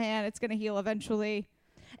broke my hand. It's gonna heal eventually.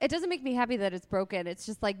 it doesn't make me happy that it's broken. It's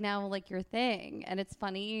just like now like your thing, and it's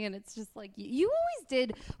funny, and it's just like you always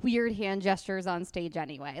did weird hand gestures on stage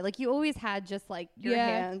anyway. Like you always had just like your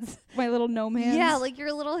hands. My little gnome hands. Yeah, like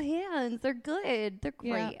your little hands. They're good. They're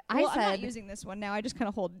great. Well, I'm not using this one now. I just kind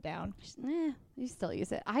of hold it down. You still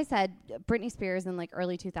use it. I said Britney Spears in like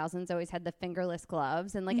early 2000s always had the fingerless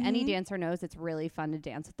gloves, and like any dancer knows it's really fun to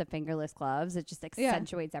dance with the fingerless gloves. It just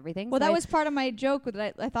accentuates everything. Well, so that was part of my joke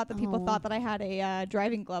that I thought that people thought that I had a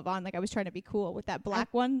driving glove on, like I was trying to be cool with that black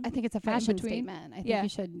one. I think it's a fashion statement. I think you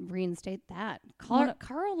should reinstate that.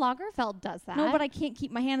 Karl Lagerfeld does that. No, but I can't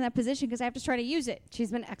keep my hand in that position because I have to try to use it.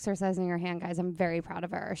 She's been exercising her hand, guys. I'm very proud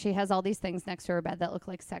of her. She has all these things next to her bed that look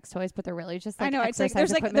like sex toys, but they're really just like I know. It's like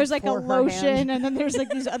exercise there's like a for her lotion, hand. and then there's like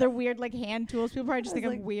these other weird like hand tools. People probably just think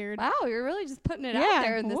like, I'm weird. Wow, you're really just putting it out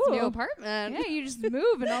there in this new apartment. Yeah, you just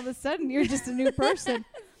move, and all of a sudden you're just a new person.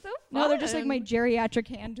 So fun. No, they're just like my geriatric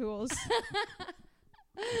hand tools.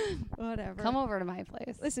 Whatever. Come over to my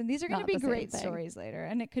place. Listen, these are going to be great stories later,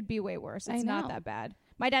 and it could be way worse. It's not that bad.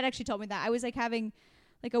 My dad actually told me that. I was like having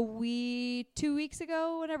like 2 weeks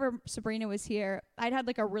ago, whenever Sabrina was here, I'd had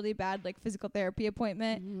like a really bad like physical therapy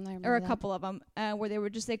appointment, or a couple of them, where they were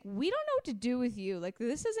just like, we don't know what to do with you. Like,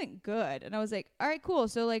 this isn't good. And I was like, all right, cool.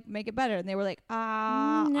 So like make it better. And they were like,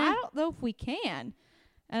 I don't know if we can.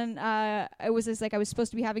 And it was just like I was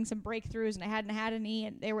supposed to be having some breakthroughs, and I hadn't had any.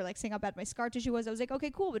 And they were like saying how bad my scar tissue was. I was like, okay,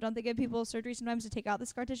 cool, but don't they give people surgery sometimes to take out the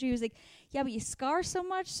scar tissue? He was like, yeah, but you scar so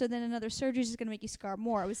much, so then another surgery is going to make you scar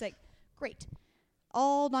more. I was like, great.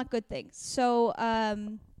 All not good things. So I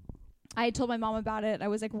had told my mom about it. I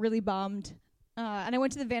was like really bummed. And I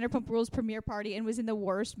went to the Vanderpump Rules premiere party and was in the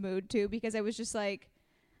worst mood too, because I was just like,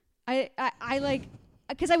 I like,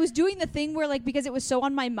 because I was doing the thing where like, because it was so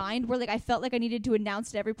on my mind, where like I felt like I needed to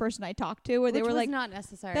announce to every person I talked to, where they were like, not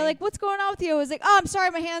necessary. They're like, what's going on with you? I was like, oh, I'm sorry,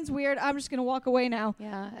 my hand's weird. I'm just gonna walk away now.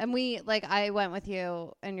 Yeah, and I went with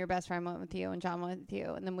you, and your best friend went with you, and John went with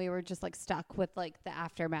you, and then we were just like stuck with like the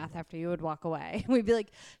aftermath after you would walk away. We'd be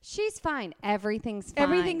like, she's fine, everything's fine.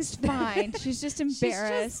 Everything's fine. She's just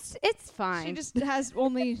embarrassed. It's fine. She just has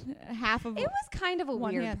only half of it. Was kind of a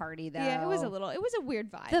weird hand. Party though. Yeah, it was a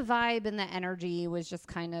weird vibe. The vibe and the energy was just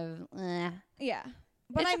kind of yeah.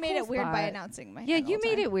 But I made it weird by announcing my hand. Yeah, you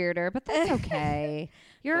made it weirder, but that's okay.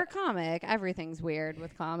 You're a comic. Everything's weird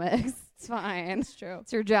with comics. It's fine. It's true.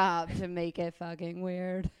 It's your job to make it fucking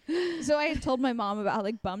weird. So I had told my mom about how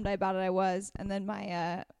like bummed about it I was, and then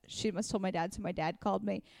she must have told my dad, so my dad called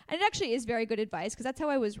me. And it actually is very good advice, because that's how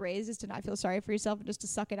I was raised, is to not feel sorry for yourself and just to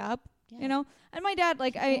suck it up, you know? And my dad,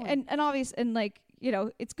 like, and obvious, and like, you know,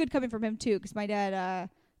 it's good coming from him too, because my dad,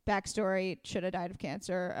 backstory, should have died of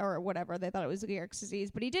cancer or whatever. They thought it was Gehrig's disease,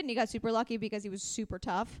 but he didn't. He got super lucky because he was super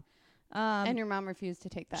tough. And your mom refused to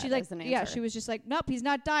take that as an answer. Yeah, she was just like, nope, he's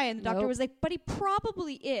not dying. The doctor was like, but he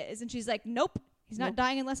probably is. And she's like, nope, he's not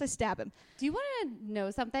dying unless I stab him. Do you want to know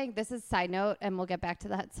something? This is side note, and we'll get back to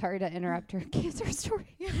that. Sorry to interrupt your cancer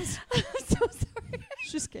story. Yes. I'm so sorry.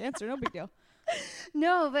 It's just cancer, no big deal.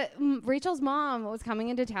 No, but Rachel's mom was coming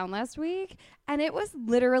into town last week, and it was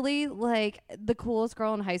literally like the coolest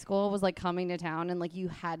girl in high school was like coming to town, and like you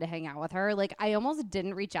had to hang out with her. Like I almost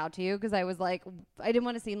didn't reach out to you because I was like, I didn't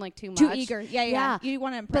want to seem like too eager. Yeah. You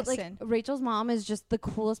want to impress. But like Rachel's mom is just the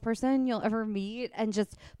coolest person you'll ever meet, and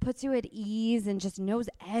just puts you at ease and just knows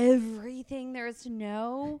everything there is to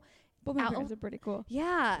know. But my parents are pretty cool.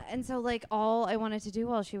 Yeah. And so like all I wanted to do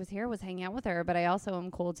while she was here was hang out with her, but I also am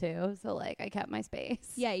cool too. So like I kept my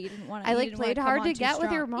space. Yeah, you didn't want to. I like played hard to get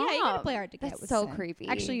with your mom. Yeah, you gotta play hard to get That's with so Sin. creepy.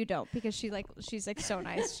 Actually, you don't, because she's like so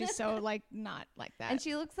nice. She's so like not like that. And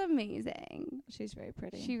she looks amazing. She's very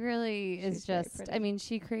pretty. She really is just, I mean,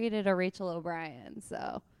 she created a Rachel O'Brien,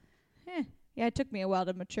 so. Yeah, it took me a while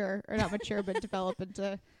to mature, or not mature, but develop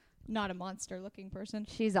into not a monster looking person.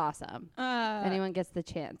 She's awesome. Anyone gets the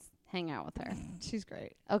chance, hang out with her. She's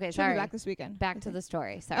great. Okay, She'll sorry. be back this weekend. Back to the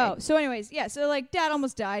story. Sorry. Oh, so anyways, yeah. So like, Dad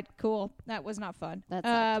almost died. Cool. That was not fun.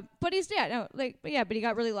 That's but he's dead. No, like, but he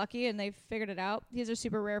got really lucky, and they figured it out. He's a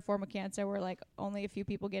super rare form of cancer where like only a few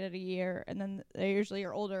people get it a year, and then they usually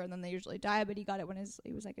are older, and then they usually die. But he got it when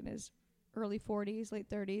he was like in his early 40s, late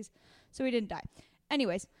 30s, so he didn't die.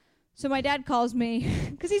 Anyways, so my dad calls me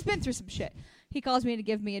because he's been through some shit. he calls me to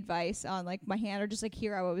give me advice on like my hand or just like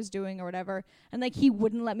hear how I was doing or whatever. And like he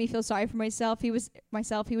wouldn't let me feel sorry for myself. He was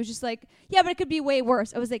just like, yeah, but it could be way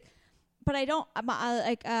worse. I was like, but I don't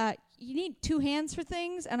you need two hands for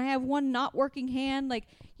things, and I have one not working hand. Like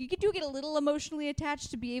you do get a little emotionally attached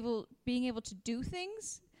to being able to do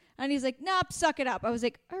things. And he's like, nope, suck it up. I was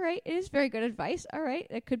like, all right, it is very good advice. All right,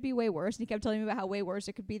 it could be way worse. And he kept telling me about how way worse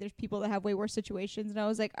it could be. There's people that have way worse situations. And I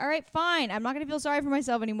was like, all right, fine. I'm not going to feel sorry for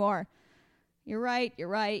myself anymore. You're right.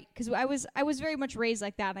 Because I was very much raised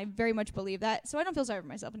like that, and I very much believe that. So I don't feel sorry for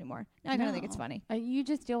myself anymore. Now I kind of think it's funny. You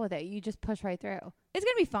just deal with it. You just push right through. It's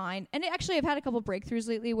going to be fine. And actually, I've had a couple breakthroughs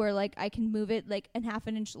lately where like I can move it like a half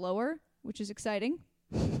an inch lower, which is exciting.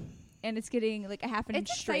 And it's getting like a half an inch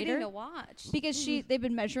straighter. It's exciting to watch. Because they've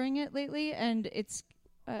been measuring it lately, and it's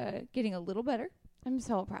getting a little better. I'm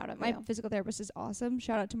so proud of My physical therapist is awesome.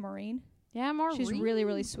 Shout out to Maureen. Yeah, Maureen. She's really,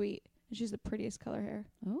 really sweet. And she's the prettiest color hair.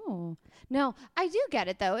 Oh. No, I do get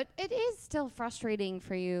it, though. It is still frustrating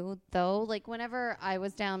for you, though. Like, whenever I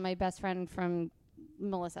was down, my best friend from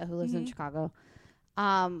Melissa, who lives in Chicago,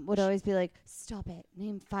 would always be like, stop it.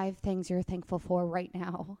 Name 5 things you're thankful for right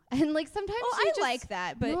now. And like sometimes I like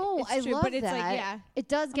that, but no, I love but it's that. like, yeah. It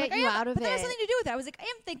does get you out of but it. But that has something to do with that. I was like, I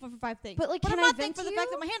am thankful for 5 things. But like, I'm can not I thankful for the fact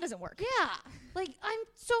that my hand doesn't work. Yeah. Like, I'm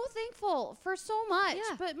so thankful for so much,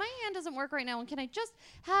 Yeah. but my hand doesn't work right now. And can I just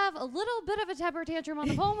have a little bit of a temper tantrum on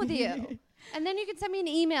the phone with you? And then you can send me an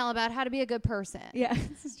email about how to be a good person. Yeah,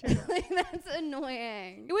 this is true. Like, that's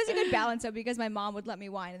annoying. It was a good balance, though, because my mom would let me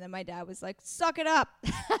whine, and then my dad was like, suck it up.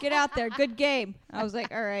 Get out there. Good game. I was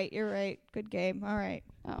like, all right, you're right. Good game. All right.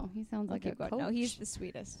 Oh, he sounds like a coach. No, he's the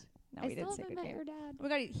sweetest. No, he didn't say good game. Dad. Oh my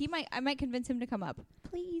God, I might convince him to come up.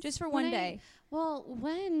 Please. Just for one day. Well,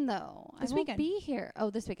 when though? This I won't weekend. be here. Oh,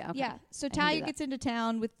 this weekend. Okay. Yeah. So I can do Talia that. gets into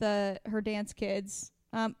town with her dance kids.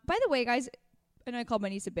 By the way, guys, I know I called my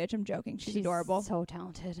niece a bitch. I'm joking. She's adorable. So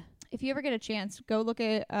talented. If you ever get a chance, go look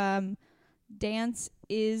at Dance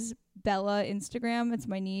is Bella Instagram. It's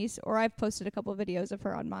my niece. Or I've posted a couple of videos of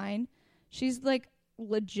her on mine. She's like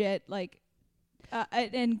legit like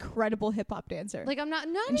an incredible hip hop dancer. Like I'm not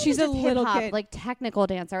and even she's just a little hip-hop, kid. like technical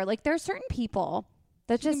dancer. Like there's certain people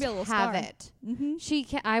that She can just be a little have star. it.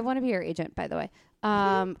 Mm-hmm. I want to be her agent, by the way.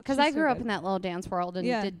 Because She's I so grew up good. in that little dance world and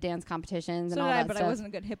did dance competitions So and all did I, that but stuff. I wasn't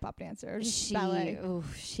a good hip hop dancer. Just ballet.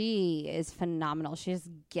 She is phenomenal. She just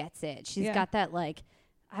gets it. She's Yeah. got that like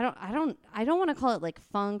I don't want to call it like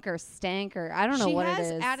funk or stank or I don't know what it is.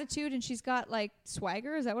 She has attitude and she's got like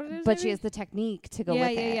swagger. Is that what it is? But maybe? she has the technique to go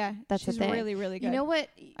with it. Yeah. That's she's the thing. really, really good. You know what?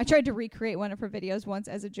 I tried to recreate one of her videos once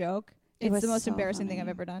as a joke. It's was the most so embarrassing thing funny.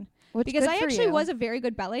 I've ever done. Which Because good I for actually you. was a very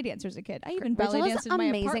good ballet dancer as a kid. I even ballet Rachel's danced in my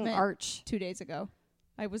amazing apartment arch. 2 days ago.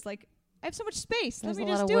 I was like, I have so much space. There's Let a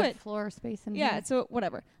me lot just of do wood it. floor space in Yeah, here. so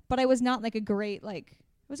whatever. But I was not like a great I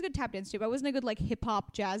was a good tap dancer too, but I wasn't a good like hip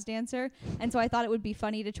hop jazz dancer. And so I thought it would be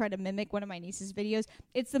funny to try to mimic one of my niece's videos.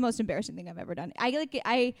 It's the most embarrassing thing I've ever done.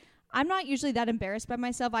 I'm not usually that embarrassed by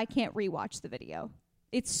myself. I can't rewatch the video.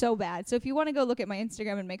 It's so bad. So if you want to go look at my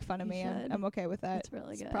Instagram and make fun of me, I'm okay with that. It's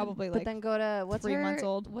really good. Probably but then go to 3 months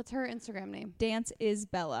old. What's her Instagram name? Dance is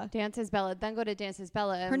Bella. Dance is Bella. Then go to Dance is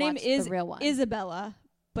Bella and Her name watch is the real one. Isabella,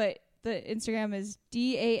 but the Instagram is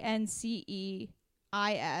DANCEISBELLA.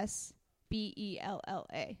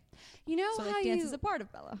 You know So how like dance you is a part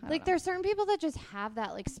of Bella. I like don't know. there's certain people that just have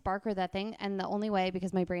that like spark or that thing, and the only way,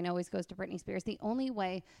 because my brain always goes to Britney Spears, the only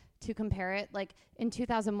way to compare it, like in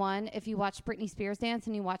 2001, if you watched Britney Spears dance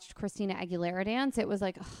and you watched Christina Aguilera dance, it was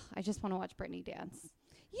like, ugh, I just want to watch Britney dance.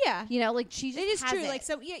 Yeah. You know, like she just It is has true. it. Like,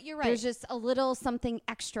 so, yeah, you're right. There's just a little something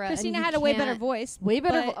extra. and Christina you had a way better can't- voice. Way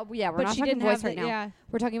better. but- Yeah, we're but not she talking didn't voice have right the- now. yeah.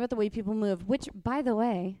 We're talking about the way people move. Which, by the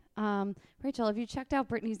way, Rachel, have you checked out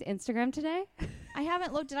Britney's Instagram today? I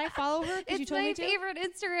haven't looked. Did I follow her? 'Cause you It's told my me to? favorite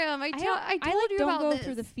Instagram. I like, told you don't about go this.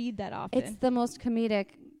 through the feed that often. It's the most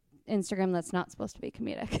comedic Instagram that's not supposed to be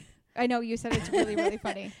comedic. I know you said it's really, really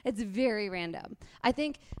funny. It's very random. I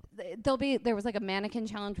think there was like a mannequin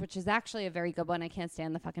challenge, which is actually a very good one. I can't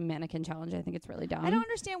stand the fucking mannequin challenge. I think it's really dumb. I don't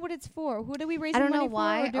understand what it's for. Who do we raise I don't money know for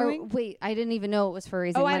why. or doing? wait, I didn't even know it was for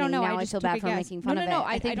raising money. I don't know. Now I I just feel took bad a for guess. making fun No, of no, it. no,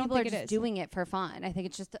 I think I don't people are think it just is. doing it for fun. I think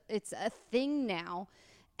it's a thing now.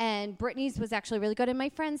 And Britney's was actually really good. And my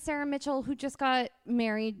friend Sarah Mitchell, who just got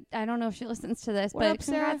married, I don't know if she listens to this, What but up,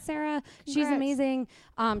 Sarah? congrats, Sarah. She's Congrats. amazing.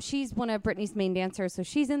 She's one of Britney's main dancers, so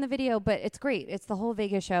she's in the video, but it's great. It's the whole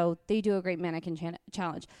Vegas show. They do a great mannequin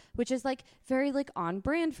challenge, which is like very like on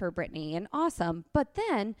brand for Britney and awesome. But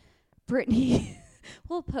then Britney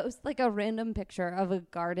will post like a random picture of a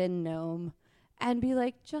garden gnome and be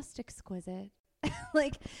like, just exquisite.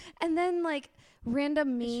 Like, and then like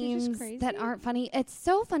random Is she just memes crazy? that aren't funny. It's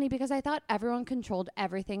so funny because I thought everyone controlled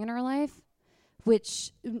everything in her life.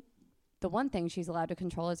 which the one thing she's allowed to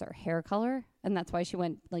control is her hair color. And that's why she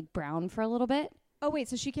went like brown for a little bit. Oh, wait,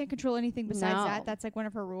 so she can't control anything besides No. that? That's like one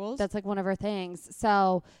of her rules? That's like one of her things.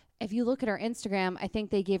 So if you look at her Instagram, I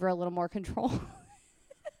think they gave her a little more control.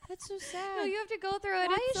 That's so sad. No, you have to go through it.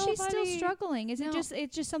 Why It's is so she still funny. struggling? Is No.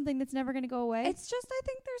 it's just something that's never going to go away? It's just, I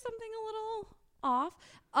think there's something a little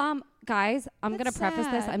off. Guys, I'm going to That's preface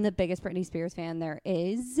this. sad. I'm the biggest Britney Spears fan there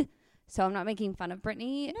is. So I'm not making fun of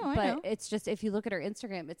Britney. No, I but know. it's just, if you look at her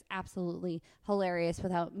Instagram, it's absolutely hilarious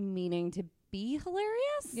without meaning to be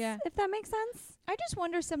hilarious. Yeah. If that makes sense. I just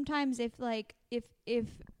wonder sometimes if like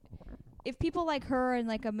if people like her and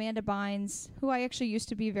like Amanda Bynes, who I actually used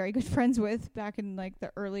to be very good friends with back in like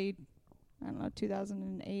the early, I don't know,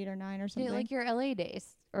 2008 or 9 or something. Yeah, like your LA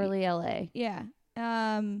days, early LA. Yeah.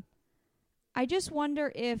 I just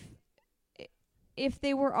wonder if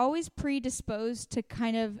they were always predisposed to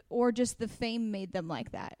kind of, or just the fame made them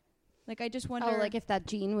like that. Like, I just wonder. Oh, like if that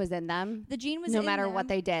gene was in them? The gene was no in matter them, what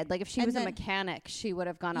they did. Like if she and was a then- mechanic, she would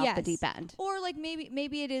have gone off the Yes. deep end. Or like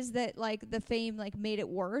maybe it is that like the fame like made it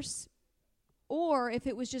worse. Or if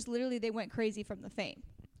it was just literally they went crazy from the fame.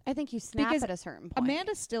 I think you snap Because at a certain point.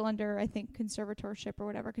 Amanda's still under, I think, conservatorship or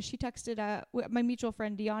whatever, because she texted my mutual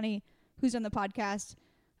friend Diani, who's on the podcast.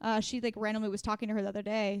 She like randomly was talking to her the other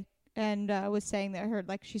day and was saying that her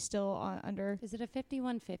like she's still under. Is it a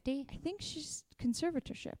 5150? I think she's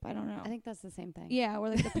conservatorship. I don't know. I think that's the same thing. Yeah, where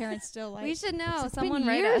like the parents still like. We should know. It's Someone been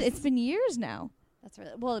write years. us. It's been years now. That's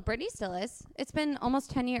really well. Britney still is. It's been almost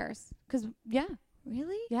 10 years. Cause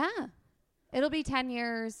Really? yeah, it'll be 10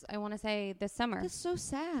 years. I want to say this summer That's so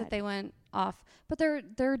sad. that they went off, but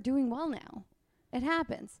they're doing well now. It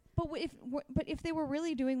happens. But if they were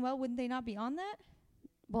really doing well, wouldn't they not be on that?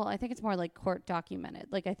 Well, I think it's more like court documented.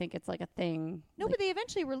 Like I think it's like a thing. No, like, but they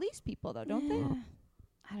eventually release people though, don't they?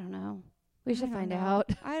 I don't know. We should I don't find know. out.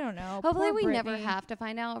 I don't know. Hopefully Poor we never Britney. have to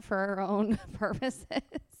find out for our own purposes.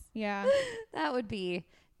 Yeah. That would be.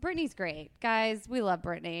 Britney's great. Guys, we love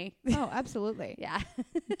Britney. Oh, absolutely. Yeah.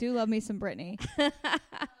 Do love me some Britney.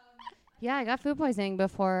 Yeah, I got food poisoning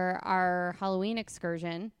before our Halloween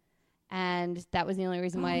excursion. And that was the only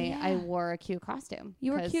reason why I wore a cute costume.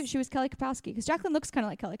 You were cute. She was Kelly Kapowski. Because Jaclyn looks kind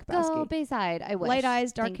of like Kelly Kapowski. Go Bayside. I wish. Light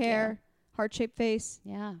eyes, dark Thank you. hair, heart-shaped face.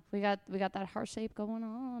 Yeah, we got that heart shape going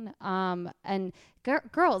on. And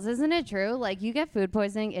girls, isn't it true? Like you get food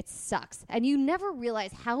poisoning, it sucks, and you never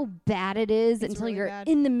realize how bad it is It's until really you're bad.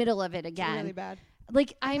 in the middle of it It's again. really bad.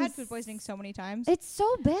 Like I've I'm had food poisoning so many times. It's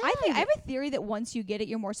so bad. I have a theory that once you get it,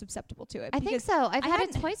 you're more susceptible to it. I think because so. I've I had it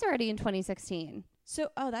hadn't- twice already in 2016. So,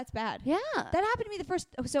 that's bad. Yeah. That happened to me the first.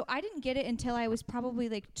 So I didn't get it until I was probably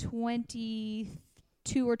like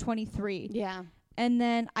 22 or 23. Yeah. And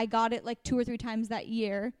then I got it like 2 or 3 times that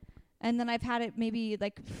year. And then I've had it maybe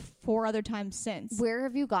like 4 other times since. Where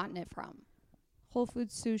have you gotten it from? Whole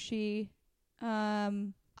Foods Sushi,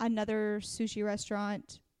 another sushi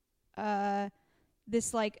restaurant,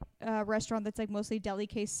 this like restaurant that's like mostly deli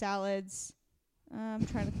case salads. I'm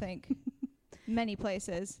trying to think. Many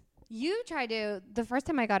places. You tried to. The first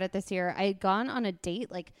time I got it this year, I had gone on a date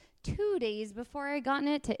like 2 days before I gotten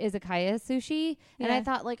it to Izakaya Sushi, and I Yeah.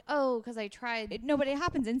 thought like, oh, because I tried. No, but it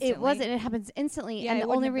happens instantly. It wasn't. It happens instantly. Yeah, And it the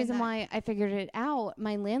wouldn't only have been reason that. why I figured it out,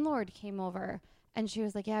 my landlord came over and she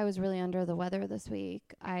was like, yeah, I was really under the weather this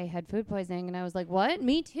week. I had food poisoning. And I was like, what?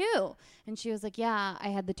 Me too. And she was like, yeah, I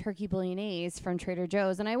had the turkey bolognese from Trader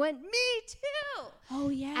Joe's. And I went, me too. Oh,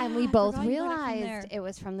 yeah. And we I both forgot you got it from realized there. it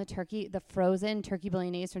was from the frozen turkey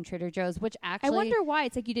bolognese from Trader Joe's, which actually. I wonder why.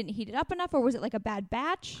 It's like you didn't heat it up enough, or was it like a bad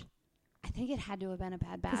batch? I think it had to have been a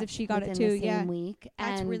bad batch. 'Cause if she got it within too, the same yeah. week.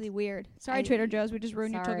 That's And really weird. Sorry, I- Trader Joe's. We just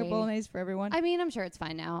ruined your turkey sorry. bolognese for everyone. I mean, I'm sure it's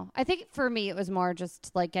fine now. I think for me, it was more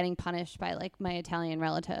just like getting punished by like my Italian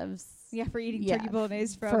relatives. yeah, for eating Yeah, turkey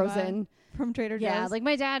bolognese from Frozen. from Trader Yeah, Joe's. like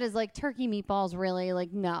my dad is like turkey meatballs. Really,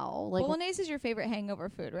 like no, like bolognese is your favorite hangover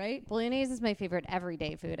food, right? bolognese is my favorite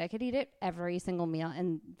everyday food. I could eat it every single meal,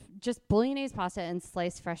 and just bolognese pasta and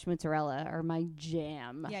sliced fresh mozzarella are my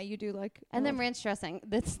jam. Yeah, you do like. And then ranch dressing.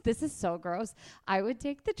 This is so gross. I would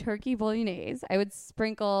take the turkey bolognese. I would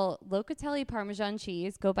sprinkle Locatelli Parmesan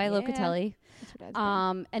cheese. Go buy Yeah. Locatelli. That's what Dad's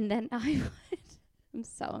doing. And then I would. I'm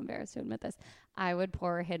so embarrassed to admit this. I would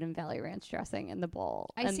pour Hidden Valley ranch dressing in the bowl.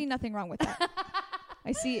 I see nothing wrong with that.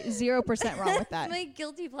 I see 0% wrong with that. It's my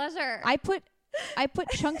guilty pleasure. I put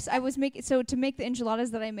chunks. I was making to make the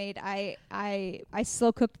enchiladas that I made. I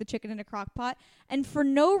slow cooked the chicken in a crock pot, and for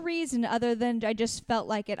no reason other than I just felt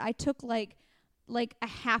like it. I took like a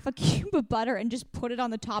half a cube of butter and just put it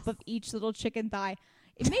on the top of each little chicken thigh.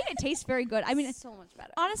 It made it taste very good. I mean, so much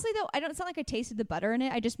better. honestly, though, it's not like I tasted the butter in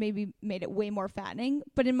it. I just maybe made it way more fattening.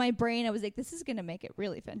 But in my brain, I was like, this is going to make it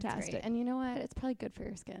really fantastic. And you know what? It's probably good for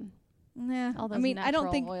your skin. Yeah. All those I mean, I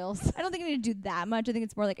don't think oils. I don't think you need to do that much. I think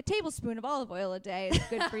it's more like a tablespoon of olive oil a day is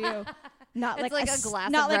good for you. Not It's like like a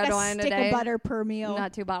glass not of like red a wine a stick day. of butter per meal.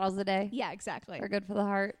 Not 2 bottles a day. Yeah, exactly. Are good for the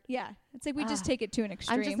heart. Yeah. It's like we just take it to an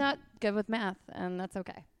extreme. I'm just not good with math, and that's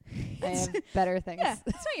okay. I have better things. Yeah,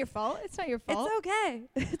 it's not your fault. It's not your fault. It's okay.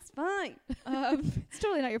 It's fine. It's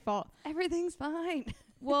totally not your fault. Everything's fine.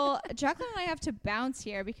 Well, Jaclyn and I have to bounce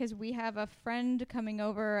here because we have a friend coming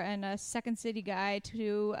over and a Second City guy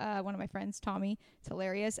to one of my friends, Tommy. It's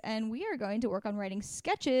hilarious. And we are going to work on writing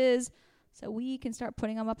sketches so we can start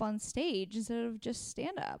putting them up on stage instead of just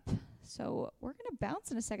stand up. So we're going to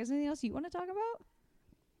bounce in a second. Is there anything else you want to talk about?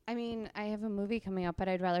 I mean, I have a movie coming up, but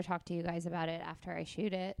I'd rather talk to you guys about it after I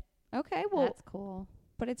shoot it. Okay, well, That's cool.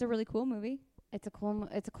 but it's a really cool movie. It's a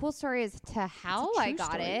cool story as to how I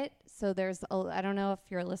got story. it. So I don't know if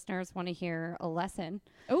your listeners want to hear a lesson.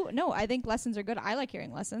 Oh, no, I think lessons are good. I like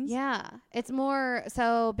hearing lessons. Yeah. It's more,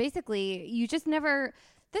 so basically you just never,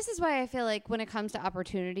 this is why I feel like when it comes to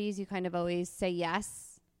opportunities, you kind of always say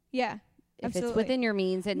yes. Yeah. If Absolutely. it's within your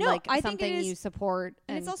means and No, like I think it something is- you support.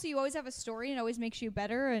 And it's also, you always have a story and it always makes you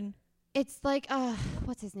better. And It's like,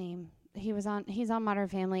 what's his name? He's on Modern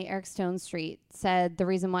Family. Eric Stone Street said the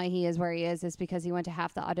reason why he is where he is because he went to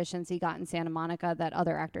half the auditions he got in Santa Monica that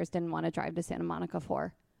other actors didn't want to drive to Santa Monica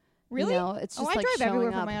for. really? You know, it's just I like drive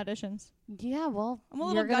everywhere showing for up. my auditions. Yeah, well, I'm a you're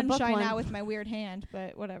little gonna gun book shy one. now with my weird hand,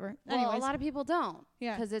 but whatever. Well, Anyways, a lot of people don't.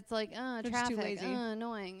 yeah. Because it's like, just too traffic, lazy.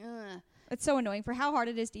 annoying. It's so annoying for how hard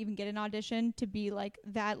it is to even get an audition. To be like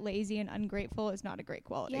that lazy and ungrateful is not a great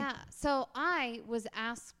quality. Yeah. So I was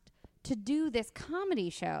asked to do this comedy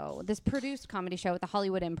show, this produced comedy show at the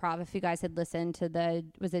Hollywood Improv. If you guys had listened to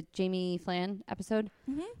was it Jamie Flan episode?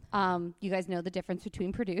 Mm-hmm. You guys know the difference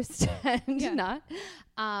between produced and not.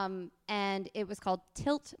 And it was called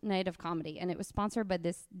Tilt Night of Comedy, and it was sponsored by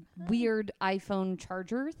this weird iPhone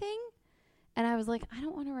charger thing. And I was like, I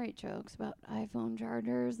don't want to write jokes about iPhone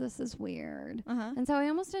chargers. This is weird. And so I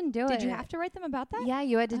almost didn't do it. Did you have to write them about that? Yeah,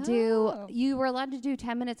 you had to you were allowed to do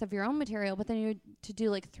 10 minutes of your own material, but then you had to do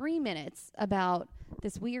like 3 minutes about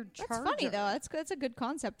this weird charger. That's funny though. That's a good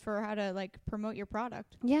concept for how to like promote your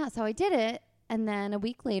product. Yeah, so I did it. And then a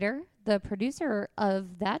week later, the producer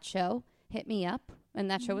of that show hit me up,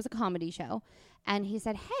 and that show was a comedy show. And he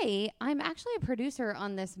said, hey, I'm actually a producer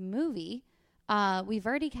on this movie. We've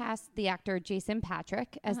already cast the actor Jason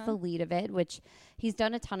Patrick as the lead of it, which he's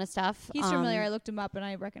done a ton of stuff. He's familiar. I looked him up and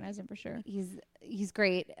I recognize him for sure. He's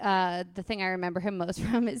great. The thing I remember him most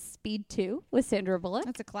from is Speed 2 with Sandra Bullock.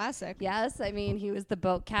 That's a classic. Yes, I mean, he was the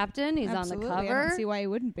boat captain. He's Absolutely. on the cover. I don't see why he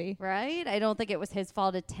wouldn't be. Right? I don't think it was his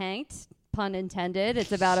fault it tanked. Pun intended.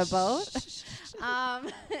 It's about a boat.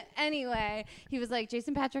 Anyway, he was like,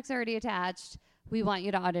 Jason Patrick's already attached. We want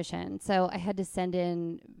you to audition. So I had to send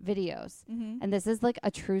in videos. And this is like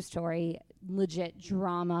a true story, legit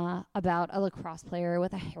drama about a lacrosse player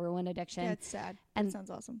with a heroin addiction. Yeah, it's sad. And that sounds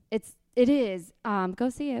awesome. It is. Go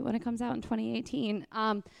see it when it comes out in 2018.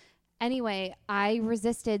 Anyway, I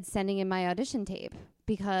resisted sending in my audition tape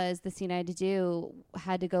because the scene I had to do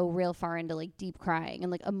had to go real far into like deep crying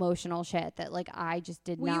and like emotional shit that like I just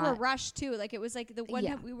did not. You were rushed too. Like it was like the one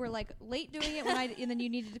Yeah. time we were like late doing it and then you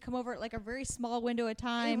needed to come over at like a very small window of It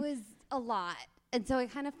time. was a lot. And so I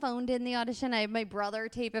kind of phoned in the audition. I had my brother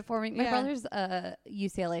tape it for me. My Yeah. brother's a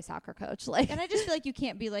UCLA soccer coach. Like, And I just feel like you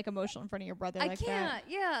can't be like emotional in front of your brother I like can't. that.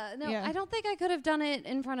 Yeah. No, Yeah. I don't think I could have done it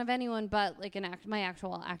in front of anyone but like my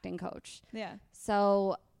actual acting coach. Yeah.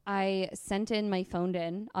 So I sent in my phoned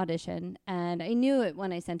in audition, and I knew it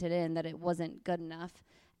when I sent it in that it wasn't good enough.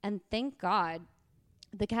 And thank God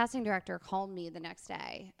the casting director called me the next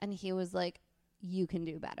day and he was like, you can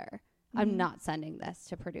do better. I'm not sending this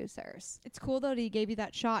to producers. It's cool though that he gave you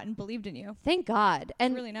that shot and believed in you. Thank God.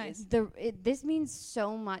 And really nice. This means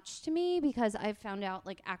so much to me because I've found out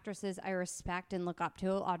like actresses I respect and look up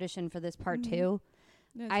to audition for this part too.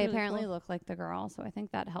 Yeah, it's I really apparently cool. look like the girl, so I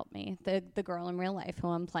think that helped me. The girl in real life who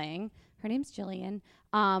I'm playing, her name's Jillian.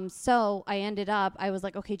 So I was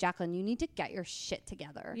like, okay, Jaclyn, you need to get your shit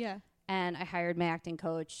together. Yeah. And I hired my acting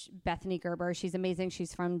coach, Bethany Gerber. She's amazing.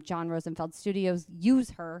 She's from John Rosenfeld Studios. Use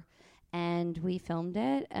her. And we filmed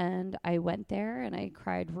it, and I went there, and I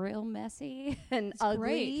cried real messy and ugly.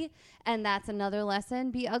 great. And that's another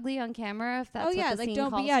lesson: be ugly on camera if that's what the like scene don't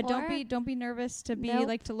calls be for. don't be nervous to be Nope.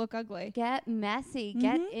 like to look ugly. Get messy,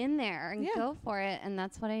 get in there, and Yeah. go for it. And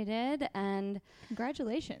that's what I did. And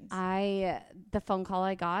Congratulations. the phone call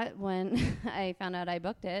I got when I found out I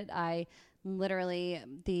booked it, I literally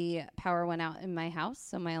the power went out in my house,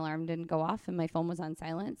 so my alarm didn't go off and my phone was on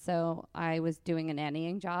silent. So I was doing a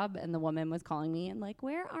nannying job and the woman was calling me and like,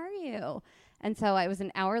 where are you? And so I was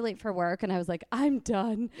an hour late for work and I was like, I'm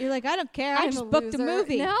done. You're like, I don't care. I just booked a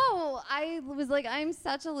movie. No, I was like, I'm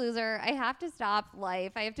such a loser. I have to stop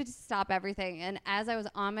life. I have to just stop everything. And as I was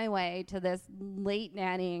on my way to this late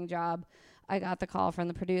nannying job, I got the call from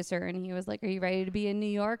the producer and he was like, are you ready to be in New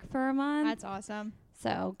York for a month? That's awesome. So,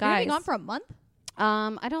 You're guys. being on for a month?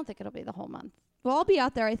 I don't think it'll be the whole month. Well, I'll be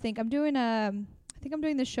out there, I think. I'm doing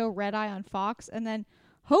the show Red Eye on Fox, and then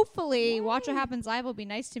hopefully Watch What Happens Live will be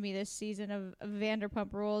nice to me this season of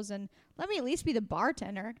Vanderpump Rules, and let me at least be the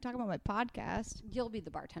bartender. I can talk about my podcast. You'll be the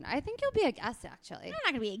bartender. I think you'll be a guest, actually. I'm not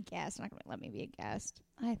going to be a guest. I'm not going to let me be a guest.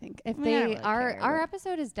 I think if I don't really our care, but-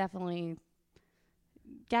 episode is definitely,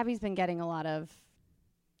 Gabby's been getting a lot of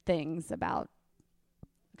things about.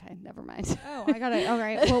 Okay, never mind. Oh, I got it. All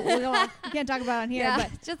right. Well, we'll go on. We can't talk about it on here, but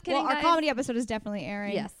just kidding. our guys. comedy episode is definitely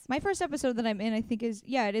airing. Yes. My first episode that I'm in, I think it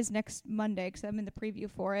is next Monday because I'm in the preview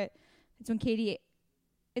for it. It's when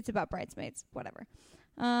it's about bridesmaids, whatever.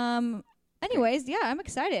 Anyways, yeah, I'm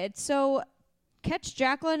excited. So catch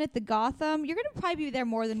Jaclyn at the Gotham. You're going to probably be there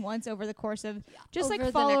more than once over the course of just Over like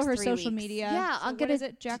the follow next her 3 social weeks. media. Yeah, So I'll what get is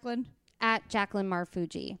it, Jaclyn? At Jaclyn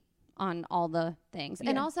Marfuggi on all the things. Yeah.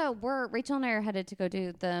 And also, Rachel and I are headed to go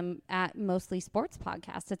do them at Mostly Sports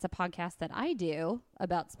Podcast. It's a podcast that I do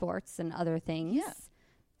about sports and other things. Yeah.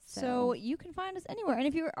 So you can find us anywhere. And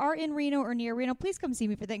if you are in Reno or near Reno, please come see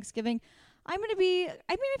me for Thanksgiving. I feel like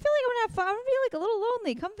I'm going to have fun. I'm going to be like a little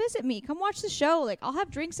lonely. Come visit me. Come watch the show. Like, I'll have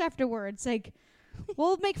drinks afterwards. Like,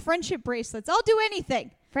 we'll make friendship bracelets. I'll do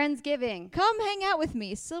anything. Friendsgiving. Come hang out with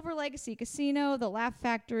me. Silver Legacy Casino, the Laugh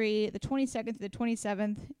Factory, the 22nd to the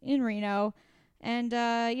 27th in Reno. And,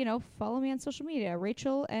 follow me on social media.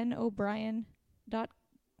 Rachel N. O'Brien.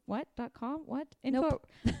 .com? What? Info. Nope.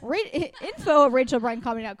 Info at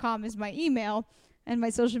RachelBryanComedy.com is my email. And my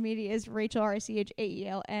social media is Rachel,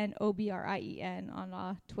 RachaelNObrien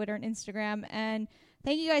on Twitter and Instagram. And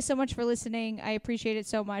thank you guys so much for listening. I appreciate it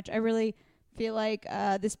so much. I really feel like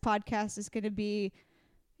this podcast is going to be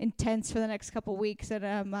intense for the next couple weeks. And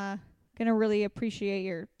I'm going to really appreciate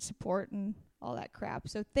your support and all that crap.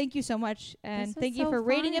 So thank you so much. And thank you for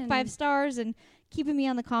rating it 5 stars and keeping me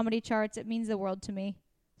on the comedy charts. It means the world to me.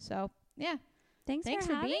 So, yeah. Thanks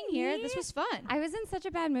for being here. This was fun. I was in such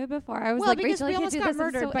a bad mood before. I was well, like, because Rachel, we I can't almost do got this. I'm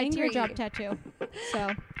murdered so by angry. Teardrop tattoo.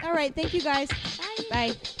 So, all right. Thank you guys.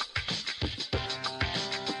 Bye.